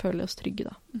rolige og føle oss trygge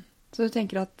da. Så du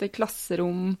tenker at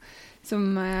klasserom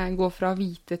som går fra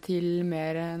hvite til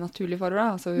mer naturlige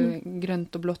farger, altså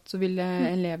grønt og blått, så ville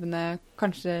elevene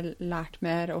kanskje lært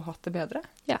mer og hatt det bedre?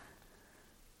 Ja.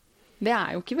 Det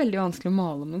er jo ikke veldig vanskelig å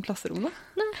male om noen klasserom da?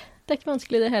 Nei, det er ikke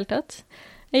vanskelig i det hele tatt.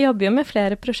 Jeg jobber jo med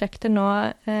flere prosjekter nå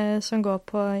som går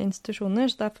på institusjoner,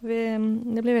 så det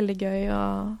blir veldig gøy å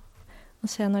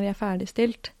se når de er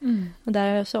ferdigstilt. Og der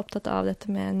er jeg også opptatt av dette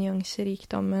med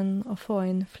nyanserikdommen, å få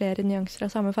inn flere nyanser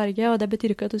av samme farge, og det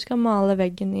betyr ikke at du skal male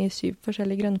veggen i 7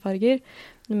 forskjellige grønnfarger.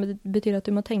 Det betyr at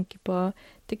du må tenke på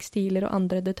tekstiler og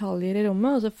andre detaljer i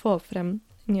rommet, og så få frem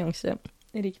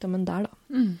nyanserikdommen der da.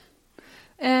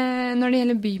 Når det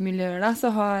gjelder bymiljøer da,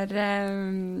 så har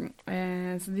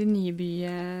så de nye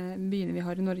byene vi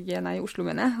har i Norge, nei, i Oslo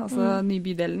mener jeg, altså nye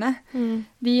bydelene,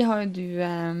 de har jo du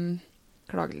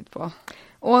klaget litt på.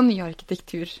 Og ny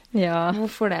arkitektur. Ja.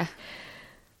 Hvorfor det?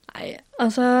 Nei,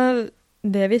 altså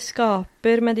det vi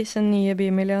skaper med disse nye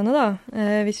bymiljøene da,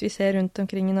 hvis vi ser rundt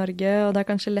omkring i Norge, og det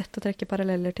er kanskje lett å trekke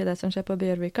paralleller til det som skjer på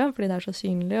Bjørvika, fordi det er så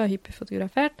synlig og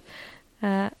hyppig-fotografert,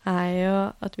 er jo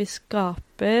at vi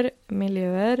skaper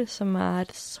miljøer som er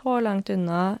så langt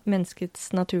unna menneskets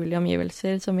naturlige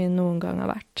omgivelser som vi noen gang har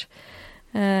vært.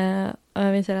 Og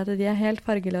vi ser at de er helt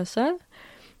fargeløse.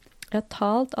 Jeg har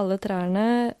talt alle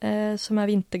trærne som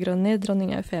er vintergrønne i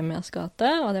Dronning Eufemias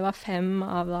gate, og det var 5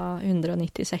 av da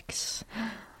 196.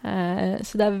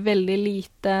 Så det er veldig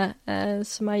lite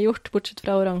som er gjort, bortsett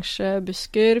fra oransje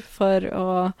busker, for å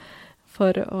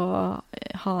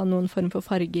ha noen form for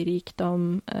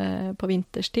fargerikdom på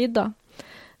vinterstid da.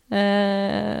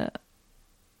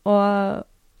 Og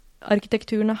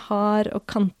arkitekturen er hard og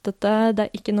kantete, det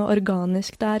er ikke noe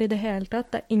organisk der i det hele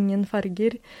tatt, det er ingen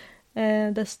farger.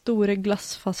 Det er store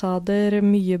glassfasader,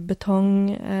 mye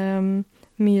betong,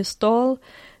 mye stål,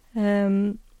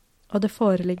 og det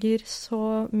foreligger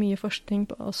så mye forskning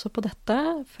også på dette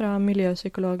fra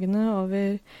miljøpsykologer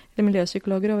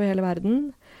over hele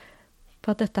verden,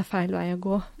 på at dette er feil vei å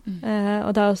gå.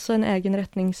 Og det er også en egen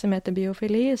retning som heter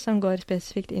biofili, som går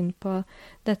spesifikt inn på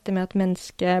dette med at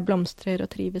mennesket blomstrer og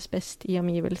trives best i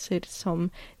omgivelser som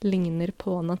ligner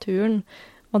på naturen.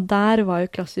 Og der var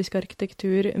jo klassisk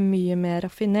arkitektur mye mer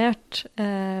raffinert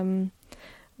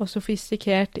og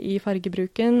sofistikert i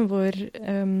fargebruken, hvor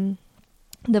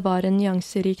det var en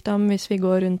nyanserikdom hvis vi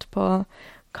går rundt på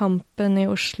Kampen i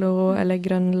Oslo, eller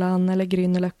Grønland, eller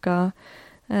Grünerløkka,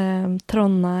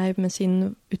 Trondheim med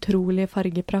sin utrolige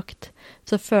fargeprakt,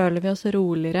 så føler vi oss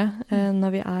roligere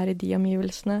når vi er i de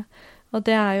omgivelsene. Og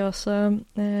det er jo også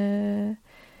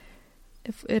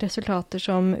resultater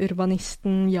som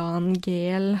urbanisten Jan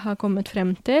Gehl har kommet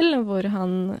frem til, hvor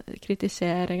han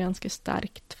kritiserer ganske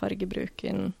sterkt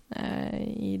fargebruken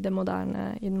i den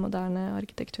moderne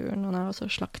arkitekturen. Han har også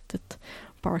slaktet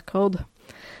Barcode.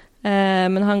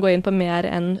 Men han går inn på mer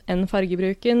enn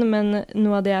fargebruken, men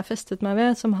noe av det jeg festet meg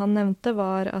ved, som han nevnte,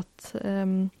 var at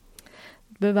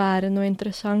det bør være noe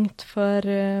interessant for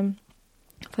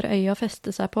øyet å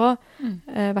feste seg på,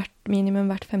 minimum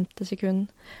hvert 5. sekund.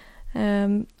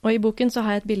 Og i boken så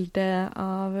har jeg et bilde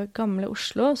av gamle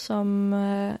Oslo som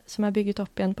bygget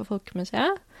opp igjen på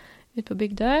Folkemuseet ute på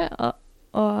Bygdøy,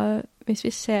 og hvis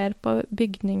vi ser på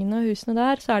bygningene og husene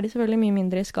der, så er de selvfølgelig mye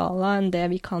mindre i skala enn det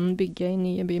vi kan bygge i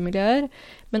nye bymiljøer,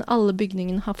 men alle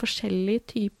bygningene har forskjellig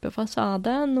type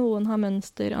fasade, noen har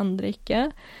mønster, andre ikke,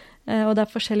 og det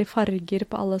er forskjellige farger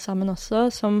på alle sammen også,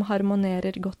 som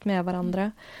harmonerer godt med hverandre.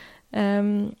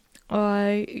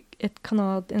 Og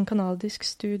en kanadisk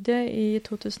studie i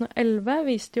 2011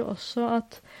 viste jo også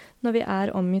at når vi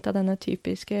er omgitt av denne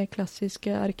typiske, klassiske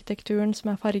arkitekturen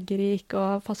som er fargerik,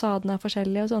 og fasadene er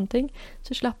forskjellige og sånne ting,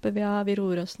 så slapper vi av, vi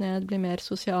roer oss ned, blir mer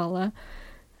sosiale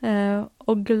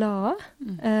og glade.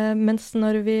 Mens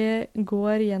når vi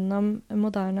går gjennom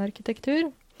moderne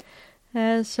arkitektur,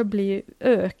 så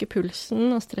øker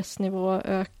pulsen, og stressnivået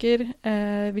øker.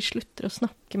 Vi slutter å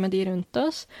snakke med de rundt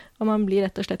oss, og man blir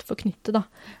rett og slett forknyttet, da.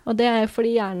 Og det er jo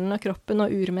fordi hjernen og kroppen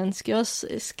og urmennesket i oss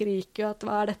skriker jo at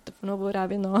hva er dette for noe, hvor er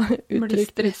vi nå?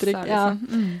 Uttrykk. Ja.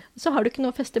 Så har du ikke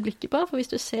noe å feste blikket på, for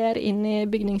hvis du ser inn i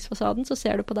bygningsfasaden, så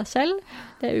ser du på deg selv.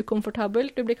 Det er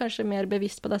ukomfortabelt. Du blir kanskje mer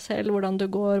bevisst på deg selv, hvordan du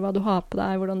går, hva du har på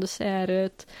deg, hvordan du ser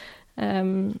ut.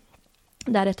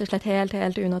 Det er rett og slett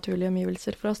helt unaturlige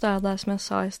omgivelser for oss. Det er som jeg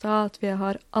sa i stad, at vi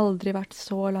har aldri vært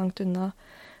så langt unna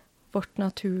vårt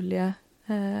naturlige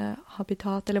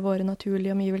habitat, eller våre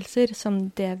naturlige omgivelser, som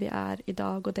det vi er i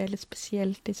dag, og det er litt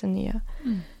spesielt disse nye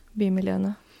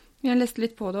bymiljøene. Jeg leste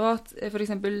litt på det, at for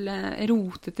eksempel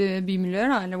rotete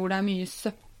bymiljøer, da, eller hvor det er mye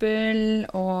søppel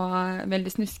og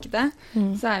veldig snuskete,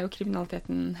 så er jo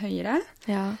kriminaliteten høyere.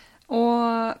 Ja.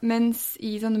 Og mens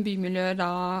i sånne bymiljøer da,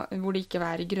 hvor det ikke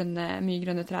er mye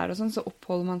grønne trær og sånn, så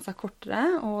oppholder man seg kortere,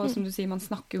 og som du sier, man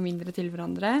snakker jo mindre til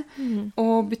hverandre.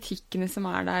 Og butikkene som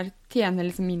er der tjener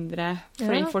liksom mindre,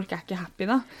 fordi folk er ikke happy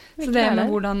da. Så det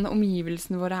med hvordan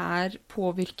omgivelsene våre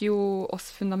påvirker jo oss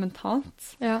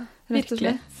fundamentalt. Ja,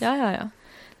 virkelig. Ja.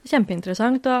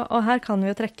 Kjempeinteressant, og her kan vi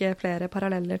jo trekke flere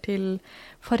paralleller til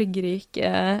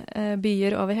fargerike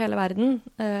byer over hele verden.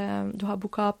 Du har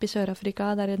Bokap i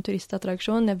Sør-Afrika, det er en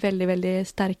turistattraksjon, det er veldig, veldig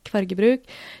sterk fargebruk.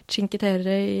 Cinque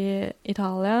Terre i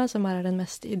Italia, som er den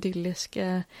mest idylliske,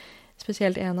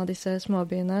 spesielt en av disse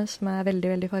småbyene, som er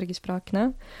veldig, veldig fargesprakende.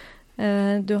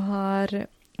 Du har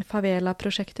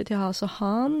favela-prosjektet til Haas og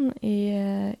Han i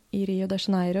Rio de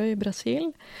Janeiro i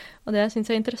Brasil. Og det jeg synes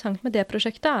er interessant med det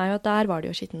prosjektet er jo at der var det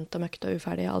jo skittent og møkt og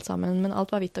uferdig alt sammen, men alt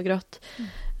var hvitt og grått.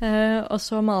 Og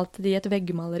så malte de et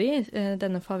veggmaleri.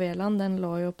 Denne favelaen, den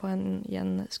lå jo i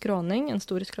en skråning, en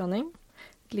stor skråning,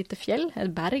 et lite fjell,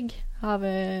 et berg av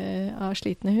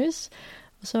slitne hus.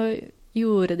 Og så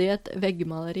gjorde de et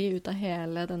veggmaleri ut av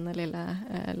hele denne lille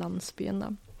landsbyen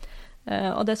da.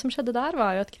 Og det som skjedde der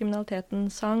var jo at kriminaliteten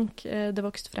sank. Det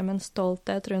vokste frem en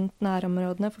stolthet rundt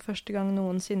nærområdene for første gang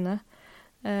noensinne.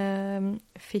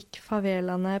 Fikk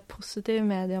favelaene positiv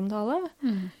medieomtale,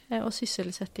 og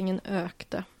sysselsettingen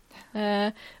økte.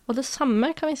 Og det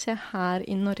samme kan vi se her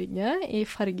i Norge, i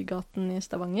Fargegaten i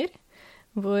Stavanger,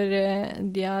 hvor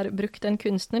de har brukt en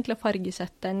kunstner til å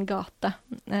fargesette en gate,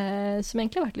 som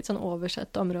egentlig har vært litt sånn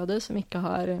oversett område, som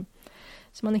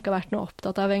man ikke har vært noe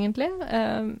opptatt av egentlig.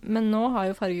 Men nå har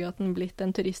jo Fargegaten blitt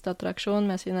en turistattraksjon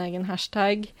med sin egen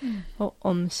hashtag, og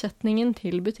omsetningen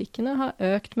til butikkene har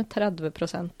økt med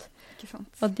 30%. Ikke sant.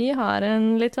 Og de har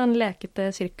en litt sånn lekete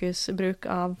sirkusbruk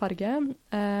av farge.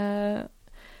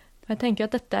 Jeg tenker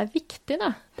at dette er viktig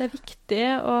da. Det er viktig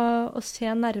å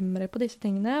se nærmere på disse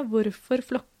tingene. Hvorfor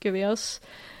flokker vi oss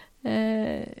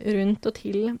rundt og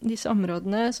til disse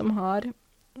områdene som har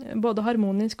både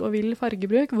harmonisk og vill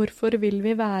fargebruk? Hvorfor vil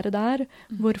vi være der?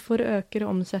 Hvorfor øker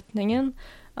omsetningen?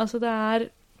 Altså det er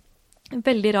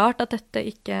veldig rart at dette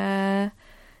ikke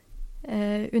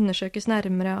undersøkes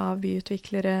nærmere av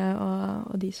byutviklere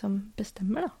og de som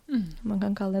bestemmer, da. Man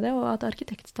kan kalle det, og at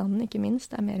arkitektstanden ikke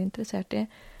minst er mer interessert i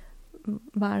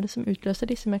hva er det som utløser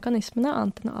disse mekanismene,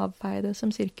 annet enn å avfeie det som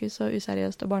sirkus og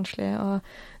useriøst og barnslig, og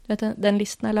du vet, den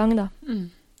listen er lang da.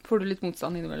 Får du litt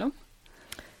motstand innimellom?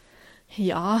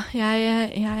 Ja,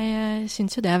 jeg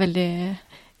synes jo det er veldig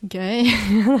gøy.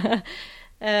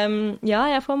 Ja,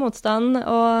 jeg får motstand,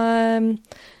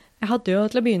 og Jeg hadde jo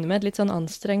til å begynne med et litt sånn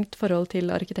anstrengt forhold til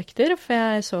arkitekter, for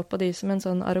jeg så på de som en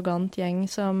sånn arrogant gjeng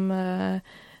som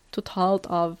totalt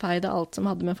avfeide alt som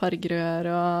hadde med farger å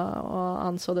gjøre, og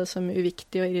anså det som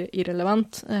uviktig og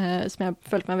irrelevant, som jeg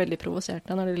følte meg veldig provosert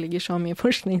av når det ligger så mye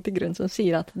forskning til grunn som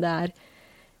sier at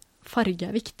farge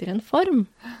er viktigere enn form.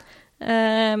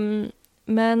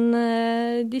 Men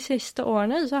de siste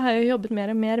årene så har jeg jo jobbet mer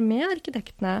og mer med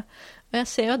arkitektene, og jeg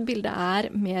ser jo at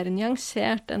bildet mer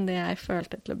nyansert enn det jeg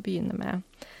følte til å begynne med.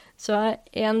 Så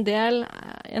en del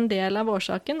av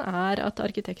årsaken at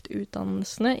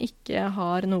arkitektutdannelsene ikke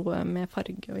har noe med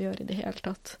farge å gjøre i det hele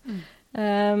tatt.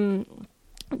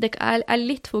 Det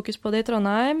litt fokus på det i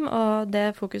Trondheim, og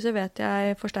det fokuset vet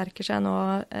jeg forsterker seg nå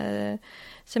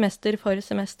semester for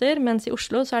semester, mens i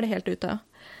Oslo så det helt ute.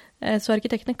 Så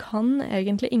arkitektene kan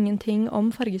egentlig ingenting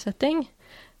om fargesetting.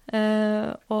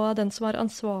 Og den som var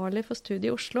ansvarlig for studiet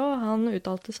i Oslo, han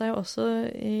uttalte seg også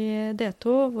i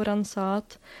D2, hvor han sa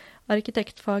at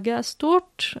arkitektfaget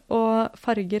stort, og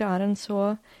farger en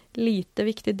så lite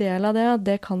viktig del av det, at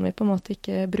det kan vi på en måte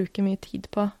ikke bruke mye tid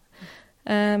på.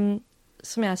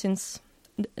 Som jeg synes,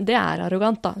 det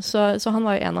arrogant da. Så han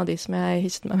var jo en av de som jeg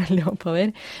hisset meg veldig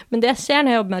oppover. Men det jeg ser når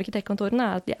jeg jobber med arkitektkontorene,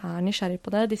 at de nysgjerrig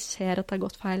på det. De ser at det har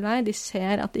gått feil vei. De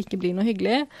ser at det ikke blir noe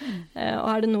hyggelig.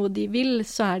 Og det noe de vil,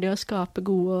 så det å skape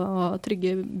gode og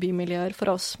trygge bymiljøer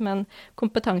for oss. Men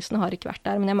kompetansen har ikke vært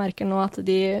der. Men jeg merker nå at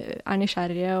de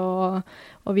nysgjerrige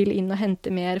og vil inn og hente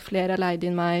mer. Flere har leid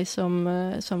inn meg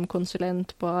som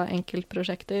konsulent på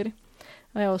enkeltprosjekter.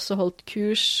 Og jeg har også holdt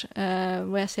kurs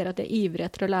hvor jeg ser at de ivrige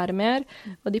etter å lære mer.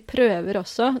 Og de prøver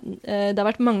også. Det har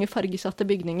vært mange fargesatte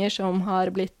bygninger som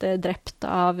har blitt drept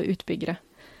av utbyggere.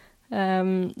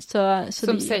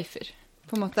 Som safer,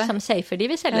 på en måte? Som safer. De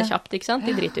vil selge kjapt, ikke sant?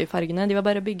 De driter i fargene. De vil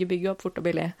bare bygge opp fort og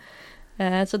billig.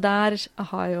 Så der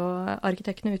har jo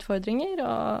arkitektene utfordringer,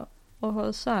 og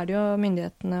så det jo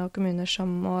myndighetene og kommuner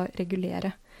som må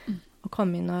regulere. Og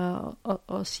komme inn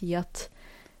og si at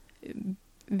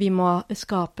vi må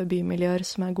skape bymiljøer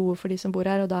som gode for de som bor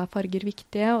her, og da farger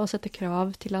viktige, og sette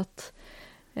krav til at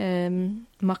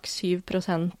maks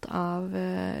 7% av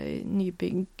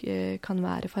nybygg kan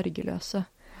være fargeløse.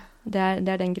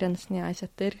 Det den grensen jeg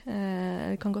setter.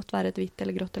 Det kan godt være et hvitt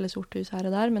eller grått eller sort hus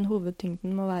her og der, men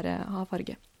hovedtyngden må ha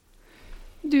farge.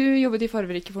 Du jobbet i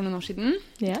Farverike for noen år siden,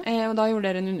 og da gjorde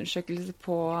dere en undersøkelse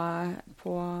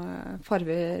på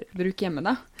farvebruk hjemme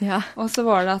da. Ja. Og så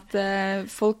var det at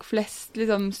folk flest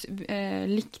liksom,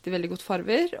 likte veldig godt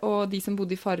farver, og de som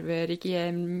bodde i Farverike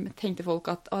hjem tenkte folk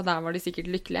at der var de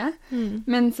sikkert lykkelige.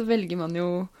 Men så velger man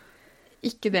jo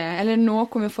ikke det. Eller nå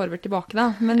kommer jo Farver tilbake da,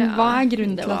 men hva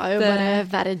grunnen til at... Det var jo bare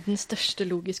verdens største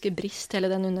logiske brist, hele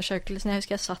den undersøkelsen. Jeg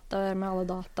husker jeg satt der med alle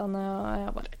dataene, og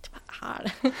jeg bare, hva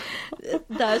det?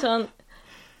 Det jo sånn,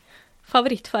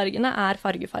 favorittfargene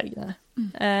fargefargene.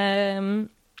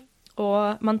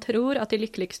 Og man tror at de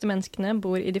lykkeligste menneskene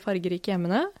bor i de fargerike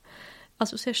hjemmene.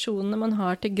 Assosiasjonene man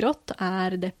har til grått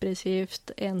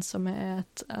depressivt,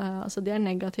 ensomhet, altså de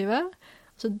negative.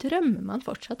 Så drømmer man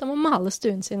fortsatt om å male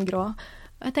stuen sin grå.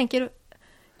 Og jeg tenker,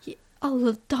 i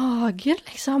alle dager,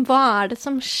 liksom, hva det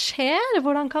som skjer?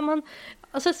 Hvordan kan man...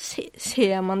 Altså,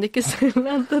 ser man det ikke selv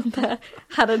at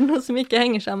her det noe som ikke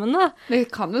henger sammen, da? Det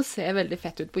kan jo se veldig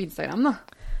fett ut på Instagram, da.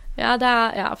 Ja,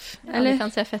 det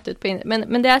kan se fett ut på Instagram.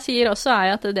 Men det jeg sier også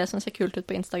at det som ser kult ut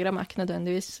på Instagram ikke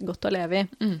nødvendigvis godt å leve i.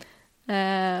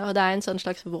 Og det en sånn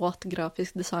slags våt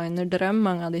grafisk designerdrøm,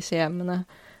 mange av disse hjemmene.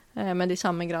 Med de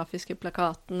samme grafiske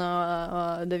plakatene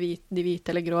og de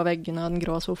hvite eller grå veggene og den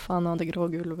grå sofaen og det grå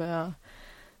gulvet.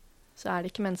 Så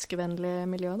det ikke menneskevennlig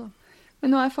miljø, da.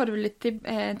 Men nå Farver litt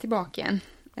tilbake igjen.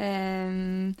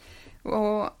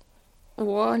 Og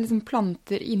liksom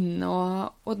planter inne,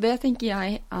 og det tenker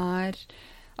jeg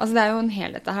Altså det jo en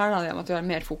helhet det her, da, det med at vi har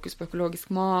mer fokus på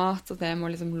økologisk mat, og det må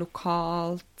liksom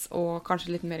lokalt, og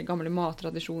kanskje litt mer gamle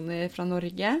mattradisjoner fra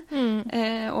Norge.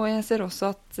 Og jeg ser også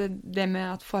at det med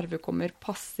at farve kommer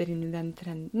passer inn i den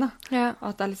trenden, da. Ja.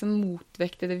 At det liksom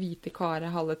motvekt til det hvite karet,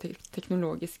 halve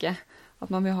teknologiske. At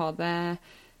man vil ha det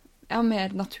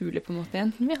mer naturlig på en måte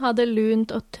igjen. Vi har det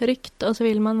lunt og trygt, og så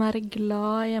vil man være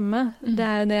glad hjemme.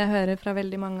 Det jo det jeg hører fra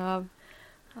veldig mange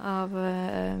av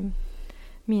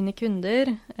mine kunder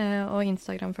og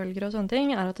Instagram-følgere og sånne ting,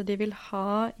 at de vil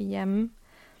ha hjem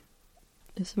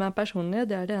som personlige,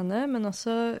 det det ene, men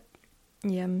også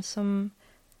hjem som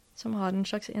har en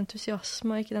slags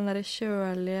entusiasme, og ikke den der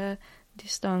kjølige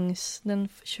den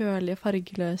kjølige,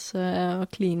 fargeløse og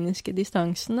kliniske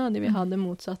distansen, da. De vil ha det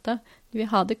motsatte. De vil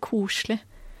ha det koselig.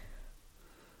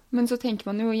 Men så tenker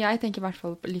man jo, jeg tenker i hvert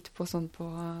fall litt på sånn på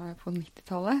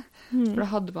 90-tallet. For da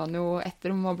hadde man jo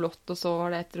etter om det var blått, og så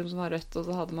var det etter om det var rødt, og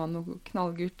så hadde man noe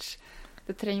knallgult.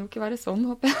 Det trenger jo ikke være sånn,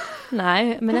 håper jeg.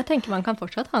 Nei, men jeg tenker man kan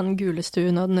fortsatt ha den gule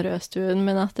stuen og den røde stuen,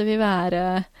 men at det vil være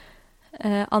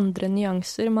andre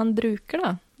nyanser man bruker,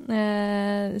 da.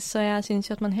 Så jeg synes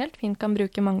jo at man helt fint kan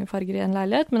bruke mange farger i en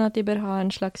leilighet, men at de bør ha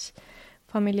en slags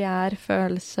familiær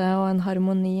følelse og en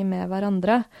harmoni med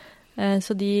hverandre.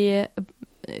 Så de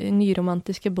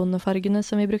nyromantiske bondefargene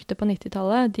som vi brukte på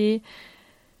 90-tallet, de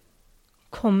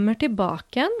kommer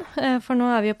tilbake igjen. For nå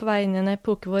er vi jo på vei inn i en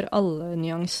epoke hvor alle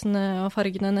nyansene og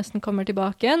fargene nesten kommer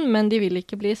tilbake igjen, men de vil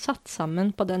ikke bli satt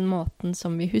sammen på den måten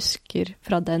som vi husker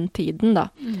fra den tiden, da.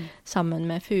 Sammen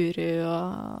med furu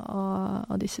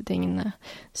og disse tingene.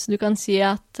 Så du kan si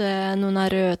at noen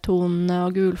av rødtonene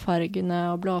og gulfargene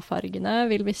og blåfargene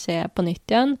vil vi se på nytt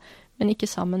igjen, men ikke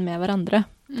sammen med hverandre.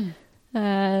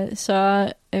 Så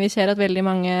vi ser at veldig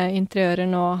mange interiører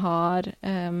nå har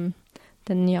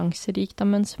den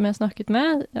nyanserikdommen som jeg snakket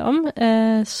om.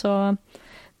 Så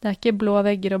det er ikke blå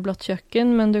vegger og blått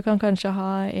kjøkken, men du kan kanskje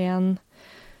ha en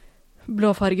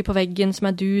blåfarge på veggen som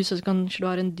er dus, og så kanskje du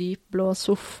har en dyp blå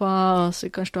sofa, og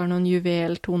så kanskje du har noen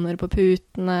juveltoner på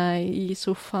putene i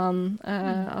sofaen.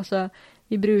 Altså,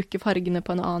 vi bruker fargene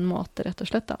på en annen måte, rett og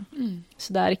slett, da.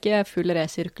 Så det er ikke full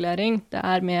resirkulering. Det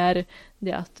er mer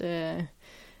det at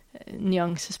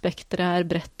nyansespektret er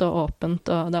bredt og åpent,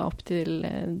 og det er opp til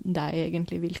deg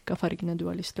egentlig hvilke fargene du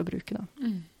har lyst til å bruke, da.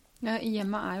 Ja,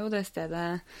 hjemmet er jo det stedet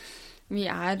vi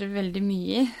er veldig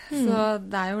mye i, så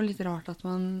det er jo litt rart at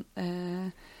man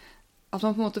på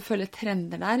en måte følger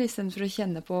trender der, i stedet for å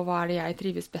kjenne på hva er det jeg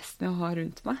trives best med å ha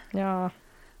rundt meg. Ja.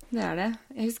 Det er det.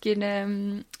 Jeg husker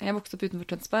jeg vokste opp utenfor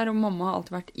Tønsberg, og mamma har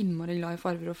alltid vært innmari glad i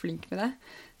farver og flink med det.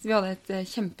 Så vi hadde et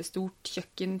kjempestort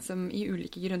kjøkken i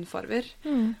ulike grunnfarver,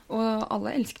 og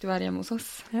alle elsket å være hjemme hos oss.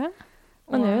 Ja,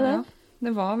 man gjør jo det. Ja,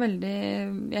 det var veldig,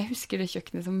 jeg husker det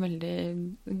kjøkkenet som veldig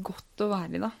godt å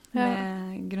være i da,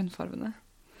 med grunnfarvene.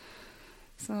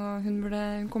 Så hun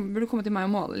burde komme til meg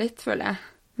og male litt, føler jeg.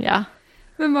 Ja.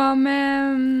 Men hva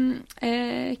med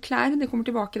klær? Det kommer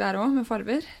tilbake der også, med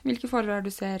farver. Hvilke farver er det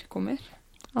du ser kommer?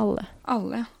 Alle.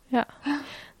 Alle, ja.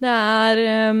 Det er,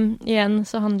 igjen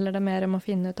så handler det mer om å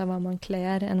finne ut av hva man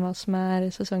kler, enn hva som er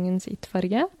sesongens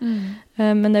it-farge.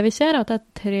 Men det vi ser er at det er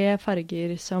 3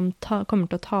 farger som kommer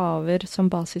til å ta over som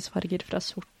basisfarger fra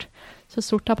sort. Så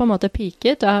sort har på en måte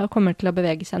peaket, og kommer til å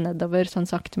bevege seg nedover, sånn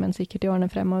sakte, men sikkert i årene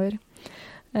fremover.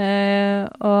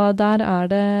 Og der er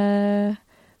det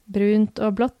brunt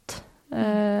og blått,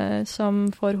 som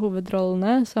får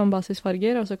hovedrollene som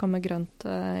basisfarger, og så kommer grønt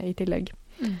i tillegg.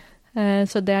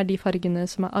 Så det er de fargene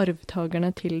som er arvtagerne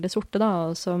til det sorte, da,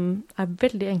 og som er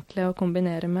veldig enkle å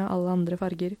kombinere med alle andre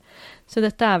farger. Så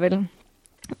dette er vel,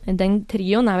 den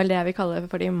trioen er vel det jeg vil kalle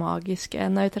for de magiske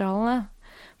nøytrale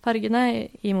fargene,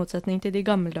 i motsetning til de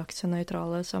gammeldagse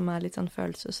nøytrale som er litt sånn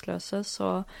følelsesløse,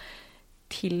 så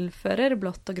tilfører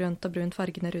blått og grønt og brunt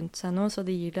fargene rundt seg nå, så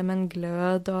de gir dem en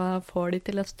glød og får de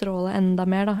til å stråle enda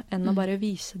mer, da, enn å bare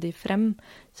vise de frem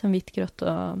som hvitt, grått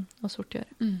og sort gjør.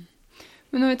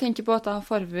 Men når vi tenker på at da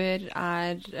farver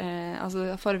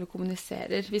altså farver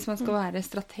kommuniserer, hvis man skal være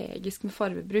strategisk med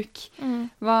farvebruk,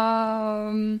 hva,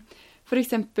 for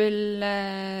eksempel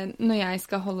når jeg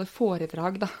skal holde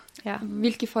foredrag da,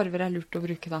 hvilke farver er lurt å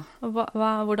bruke da?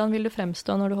 Hvordan vil du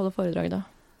fremstå når du holder foredrag da?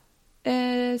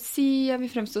 Si jeg vil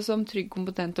fremstå som trygg,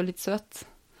 kompetent og litt søt.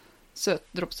 Søt,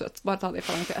 dropp søt. Bare ta det i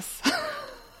parentes.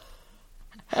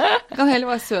 Jeg kan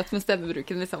heller være søt med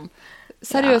stemmebruken, liksom.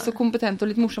 Seriøs og kompetent og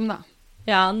litt morsom, da.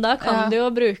 Ja, da kan du jo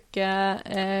bruke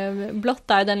blått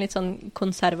er jo den litt sånn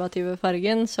konservative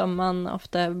fargen som man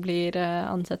ofte blir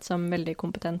ansett som veldig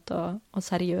kompetent og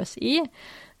seriøs i.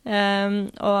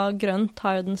 Og grønt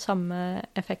har jo den samme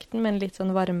effekten, men litt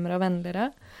sånn varmere og vennligere.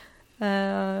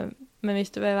 Men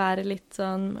hvis du vil være litt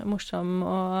sånn morsom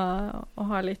og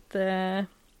ha litt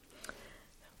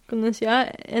kan du si,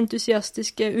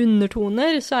 entusiastiske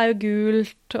undertoner, så er jo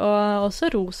gult, og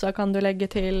også rosa kan du legge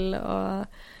til, og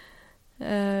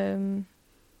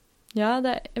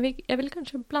jeg vil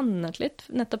kanskje blande litt,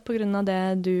 nettopp på grunn av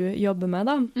det du jobber med,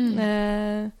 da.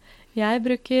 Jeg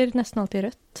bruker nesten alltid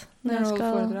rødt når jeg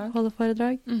skal holde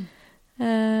foredrag.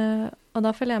 Og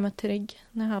da føler jeg meg trygg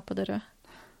når jeg har på det røde.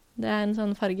 Det er en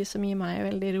sånn farge som gir meg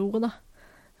veldig ro, da.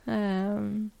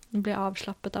 Jeg blir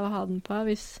avslappet av å ha den på.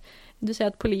 Hvis du ser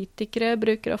at politikere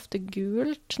bruker ofte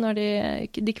gult når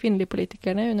de kvinnelige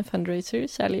politikerne under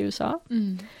fundraisers, særlig i USA.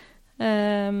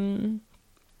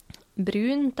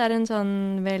 brunt er en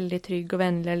sånn veldig trygg og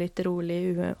vennlig, litt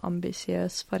rolig,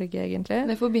 uambisiøs farge, egentlig.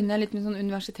 Det forbinder jeg litt med sånn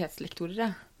universitetslektorer,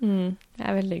 jeg. Jeg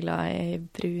er veldig glad i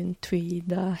brun tweed,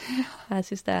 og jeg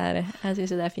synes det er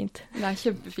fint. Det er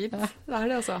kjempefint. Ja. Det er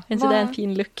det, altså. Jeg synes det er en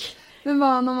fin look. Men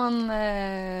hva når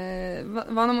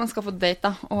man skal få date,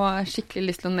 da, og har skikkelig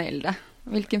lyst til å naile det?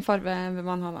 Hvilken farve vil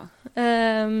man ha da?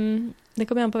 Det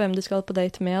kommer an på hvem du skal på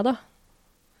date med, da.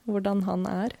 Hvordan han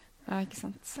er. Ja, ikke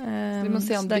sant. Så vi må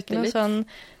se han bytte litt. Sånn,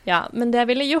 ja, men det jeg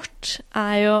ville gjort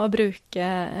er jo å bruke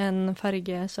en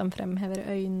farge som fremhever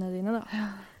øynene dine, da. Ja.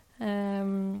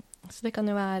 Så det kan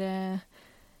jo være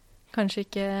kanskje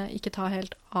ikke ta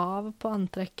helt av på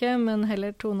antrekket, men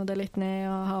heller tone det litt ned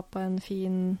og ha på en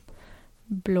fin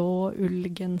blå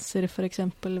ullgenser, for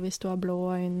eksempel, hvis du har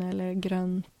blå øyne eller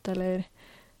grønt, eller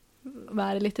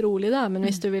være litt rolig, da. Men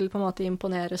hvis du vil på en måte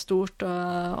imponere stort og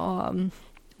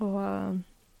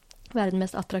være den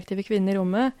mest attraktive kvinnen i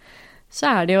rommet, så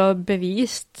er det jo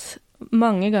bevist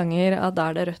mange ganger at da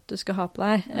er det rødt du skal ha på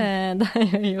deg. Det har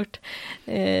jo gjort.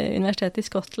 Universitetet i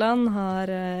Skottland har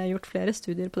gjort flere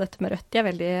studier på dette med rødt. De er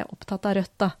veldig opptatt av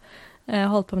rødt, da.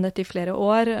 Holdt på med dette i flere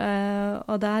år,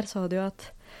 og der så du jo at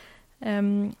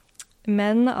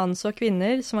menn anså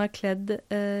kvinner som var kledd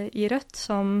i rødt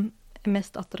som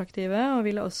mest attraktive, og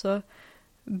ville også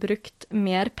brukt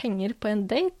mer penger på en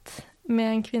date med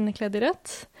en kvinne kledd i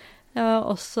rødt. Jeg var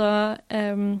også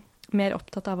mer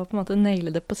opptatt av å på en måte naile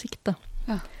det på sikt, da.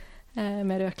 Ja.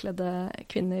 Med rødkledde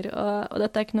kvinner. Og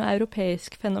dette er ikke noe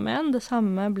europeisk fenomen. Det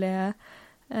samme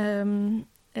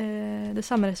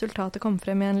resultatet kom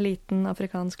frem i en liten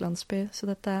afrikansk landsby. Så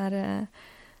dette er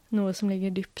noe som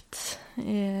ligger dypt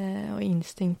og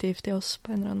instinktivt i oss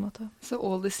på en eller annen måte. Så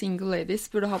all the single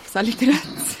ladies burde ha på seg litt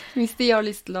rødt, hvis de har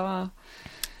lyst til å...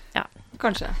 Ja.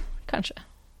 Kanskje.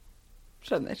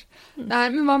 Skjønner.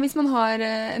 Nei, men hva hvis man har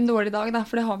en dårlig dag, da?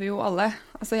 For det har vi jo alle.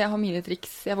 Altså, jeg har mine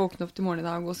triks. Jeg våknet opp til morgen i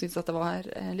dag og syntes at det var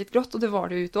litt grått, og det var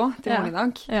det jo ute også, til morgen i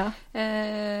dag. Ja.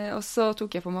 Og så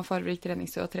tok jeg på meg farverik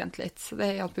treningstøy og trent litt. Så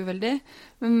det hjalp jo veldig.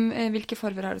 Men hvilke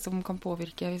farver er det som kan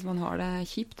påvirke hvis man har det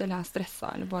kjipt, eller er stresset,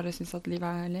 eller bare synes at livet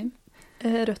er lame?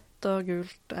 Rødt og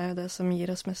gult er jo det som gir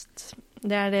oss mest.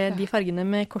 Det er de fargene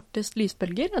med kortest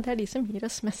lysbølger, og det er de som gir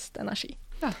oss mest energi.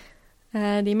 Ja.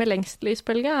 De med lengst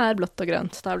lysbølge er blått og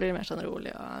grønt. Da blir det mer sånn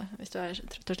rolig, og hvis du er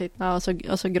trøtt og sliten. Og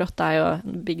så grått er jo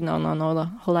big no,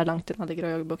 da. Hold deg langt unna de grå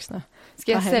joggebuksene.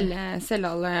 Skal jeg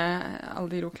selge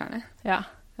alle de grå klærne? Ja.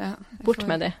 Bort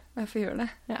med de. Jeg får gjøre det.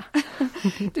 Ja.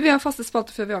 Vi har faste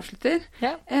spalter før vi avslutter.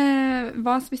 Ja.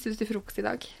 Hva spiste du til frokost i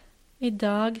dag? I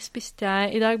dag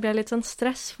ble jeg litt sånn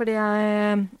stress, fordi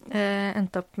jeg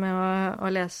endte opp med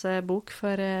å lese bok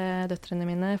for døtrene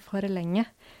mine for lenge.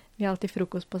 Vi har alltid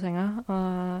frokost på senga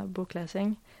og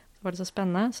boklesing. Så var det så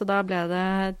spennende. Så da ble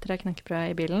det 3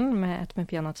 knekkebrød i bilen, med 1 med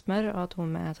peanøttsmør og 2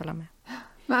 med salami.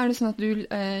 Men er det sånn at du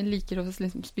liker å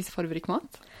spise farverik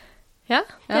mat? Ja,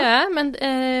 det gjør jeg. Men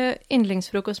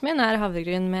yndlingsfrokosten min er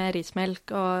havregryn med rismelk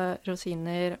og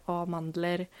rosiner og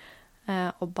mandler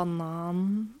og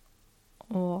banan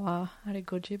og er det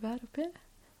goji-bær oppi?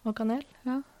 Og kanel.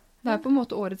 Ja. Det er på en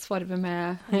måte årets farve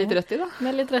med litt rødt i, da.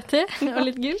 Med litt rødt i, og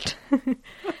litt gult.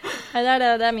 Nei,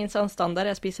 det er min sånn standard.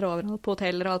 Jeg spiser overalt på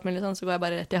hoteller og alt mulig sånn, så går jeg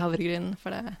bare rett i havregryn,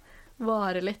 for det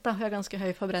varer litt, da. Jeg har ganske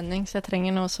høy forbrenning, så jeg trenger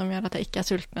noe som gjør at jeg ikke er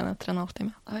sulten etter en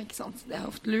halvtime. Ja, ikke sant. Det er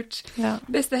ofte lurt. Ja.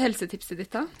 Beste helsetipset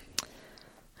ditt, da?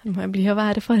 Det må bli å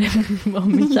være om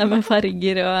seg med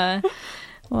farger,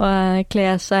 og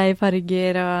kle seg i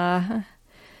farger, og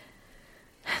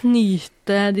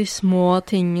nyte de små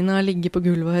tingene og ligge på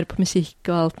gulvet og høre på musikk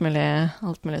og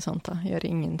alt mulig sånt da. Gjøre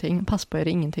ingenting. Pass på å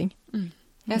gjøre ingenting.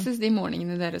 Jeg synes de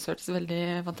morgenene deres hørtes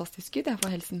veldig fantastisk ut, for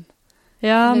helsen.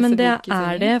 Ja, men det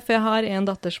er det, for jeg har en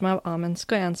datter som er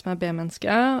A-menneske og en som er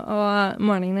B-menneske, og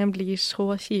morgenene blir så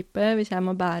kjipe hvis jeg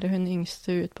må bære hun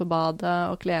yngste ut på badet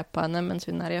og kle på henne mens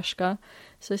hun er i ørska.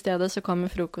 Så i stedet så kommer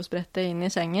frokostbrettet inn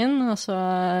i sengen, og så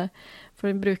får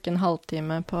de bruke en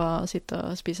halvtime på å sitte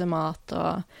og spise mat,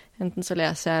 og enten så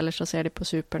leser jeg, eller så ser de på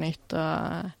Supernytt,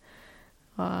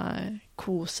 og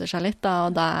koser seg litt, da,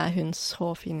 og da er hun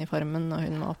så fin i formen, og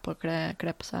hun må opp og kle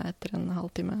på seg etter en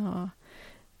halvtime, og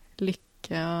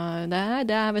lykke, og det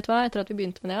er, vet du hva, etter at vi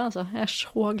begynte med det, altså, jeg er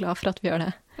så glad for at vi gjør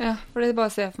det. Ja, for det er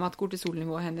bare å se for meg at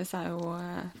kortisolnivået hennes er jo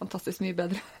fantastisk mye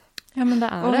bedre. Ja, men det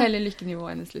er og det. hele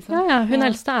lykkenivået hennes, liksom. Ja, hun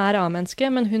eldste er A-menneske,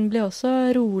 men hun blir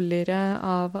også roligere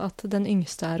av at den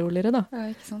yngste er roligere, da. Ja,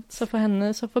 ikke sant. Så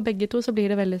for begge to så blir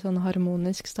det veldig sånn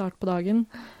harmonisk start på dagen.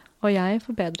 Og jeg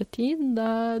får bedre tid,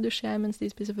 da dusjer jeg mens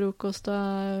de spiser frokost,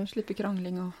 og slipper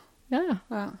krangling og... Ja.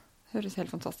 Høres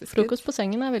helt fantastisk ut. Frokost på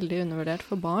sengen er veldig undervurdert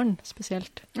for barn,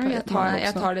 spesielt. Jeg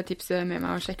tar det tipset med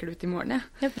meg og sjekker det ut i morgen,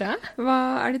 Ja, bra. Hva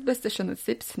er ditt beste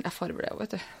skjønnhetstips? Det er farver det,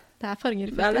 vet du. Det er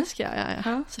farger, faktisk.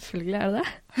 Ja. Selvfølgelig er det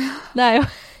det.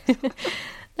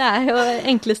 Det er jo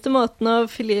enkleste måten å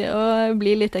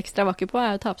bli litt ekstra vakker på,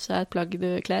 er å ta på seg et plagg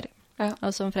du kler. Ja.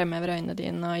 Og som fremhever øynene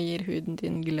dine og gir huden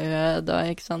din glød,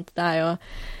 og ikke sant. Det er jo...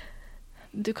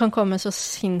 Du kan komme så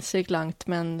sinnssykt langt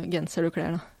med en genser du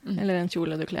kler, da. Eller en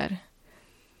kjole du kler.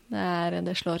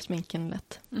 Det slår sminken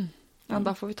lett. Ja,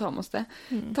 da får vi ta med oss det.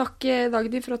 Takk,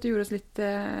 Dagny, for at du gjorde oss litt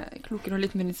klokere og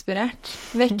litt mer inspirert.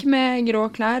 Vekk med grå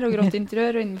klær og grått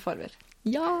interiør, og inn med farver.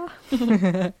 Ja!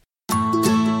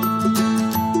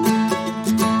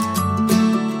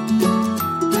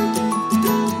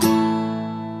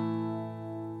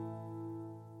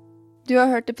 Du har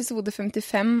hørt episode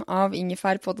 55 av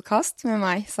Ingefær podcast med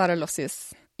meg, Sara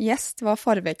Lossius. Gjest var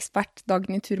farveekspert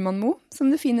Dagny Turman Moe, som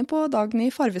du finner på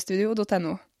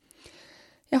dagnyfarvestudio.no.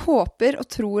 Jeg håper og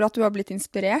tror at du har blitt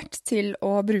inspirert til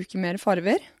å bruke mer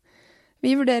farver.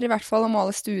 Vi vurderer i hvert fall å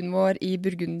male stuen vår i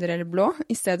burgunder eller blå,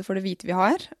 i stedet for det hvite vi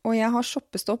har, og jeg har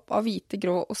shoppestopp av hvite,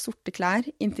 grå og sorte klær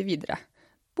inntil videre.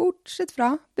 Bortsett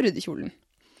fra brudekjolen.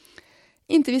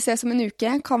 Inntil vi ses om en uke,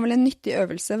 kan vel en nyttig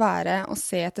øvelse være å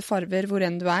se etter farver hvor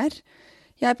enn du er.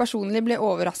 Jeg personlig ble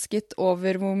overrasket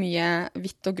over hvor mye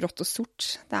hvitt og grått og sort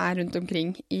det er rundt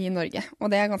omkring i Norge,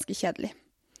 og det er ganske kjedelig.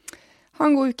 Ha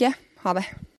en god uke. Ha det.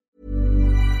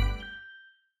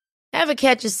 Ever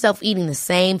catch yourself eating the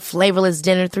same flavorless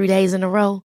dinner 3 days in a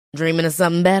row? Dreaming of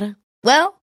something better?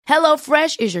 Well,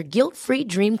 HelloFresh is your guilt-free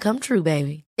dream come true,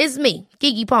 baby. It's me,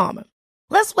 Keke Palmer.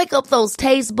 Let's wake up those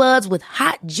taste buds with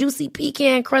hot, juicy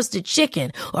pecan-crusted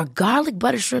chicken or garlic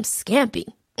butter shrimp scampi.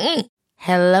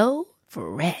 Hello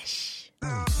Fresh.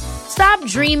 Stop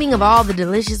dreaming of all the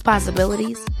delicious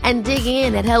possibilities and dig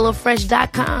in at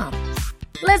HelloFresh.com.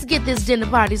 Let's get this dinner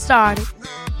party started.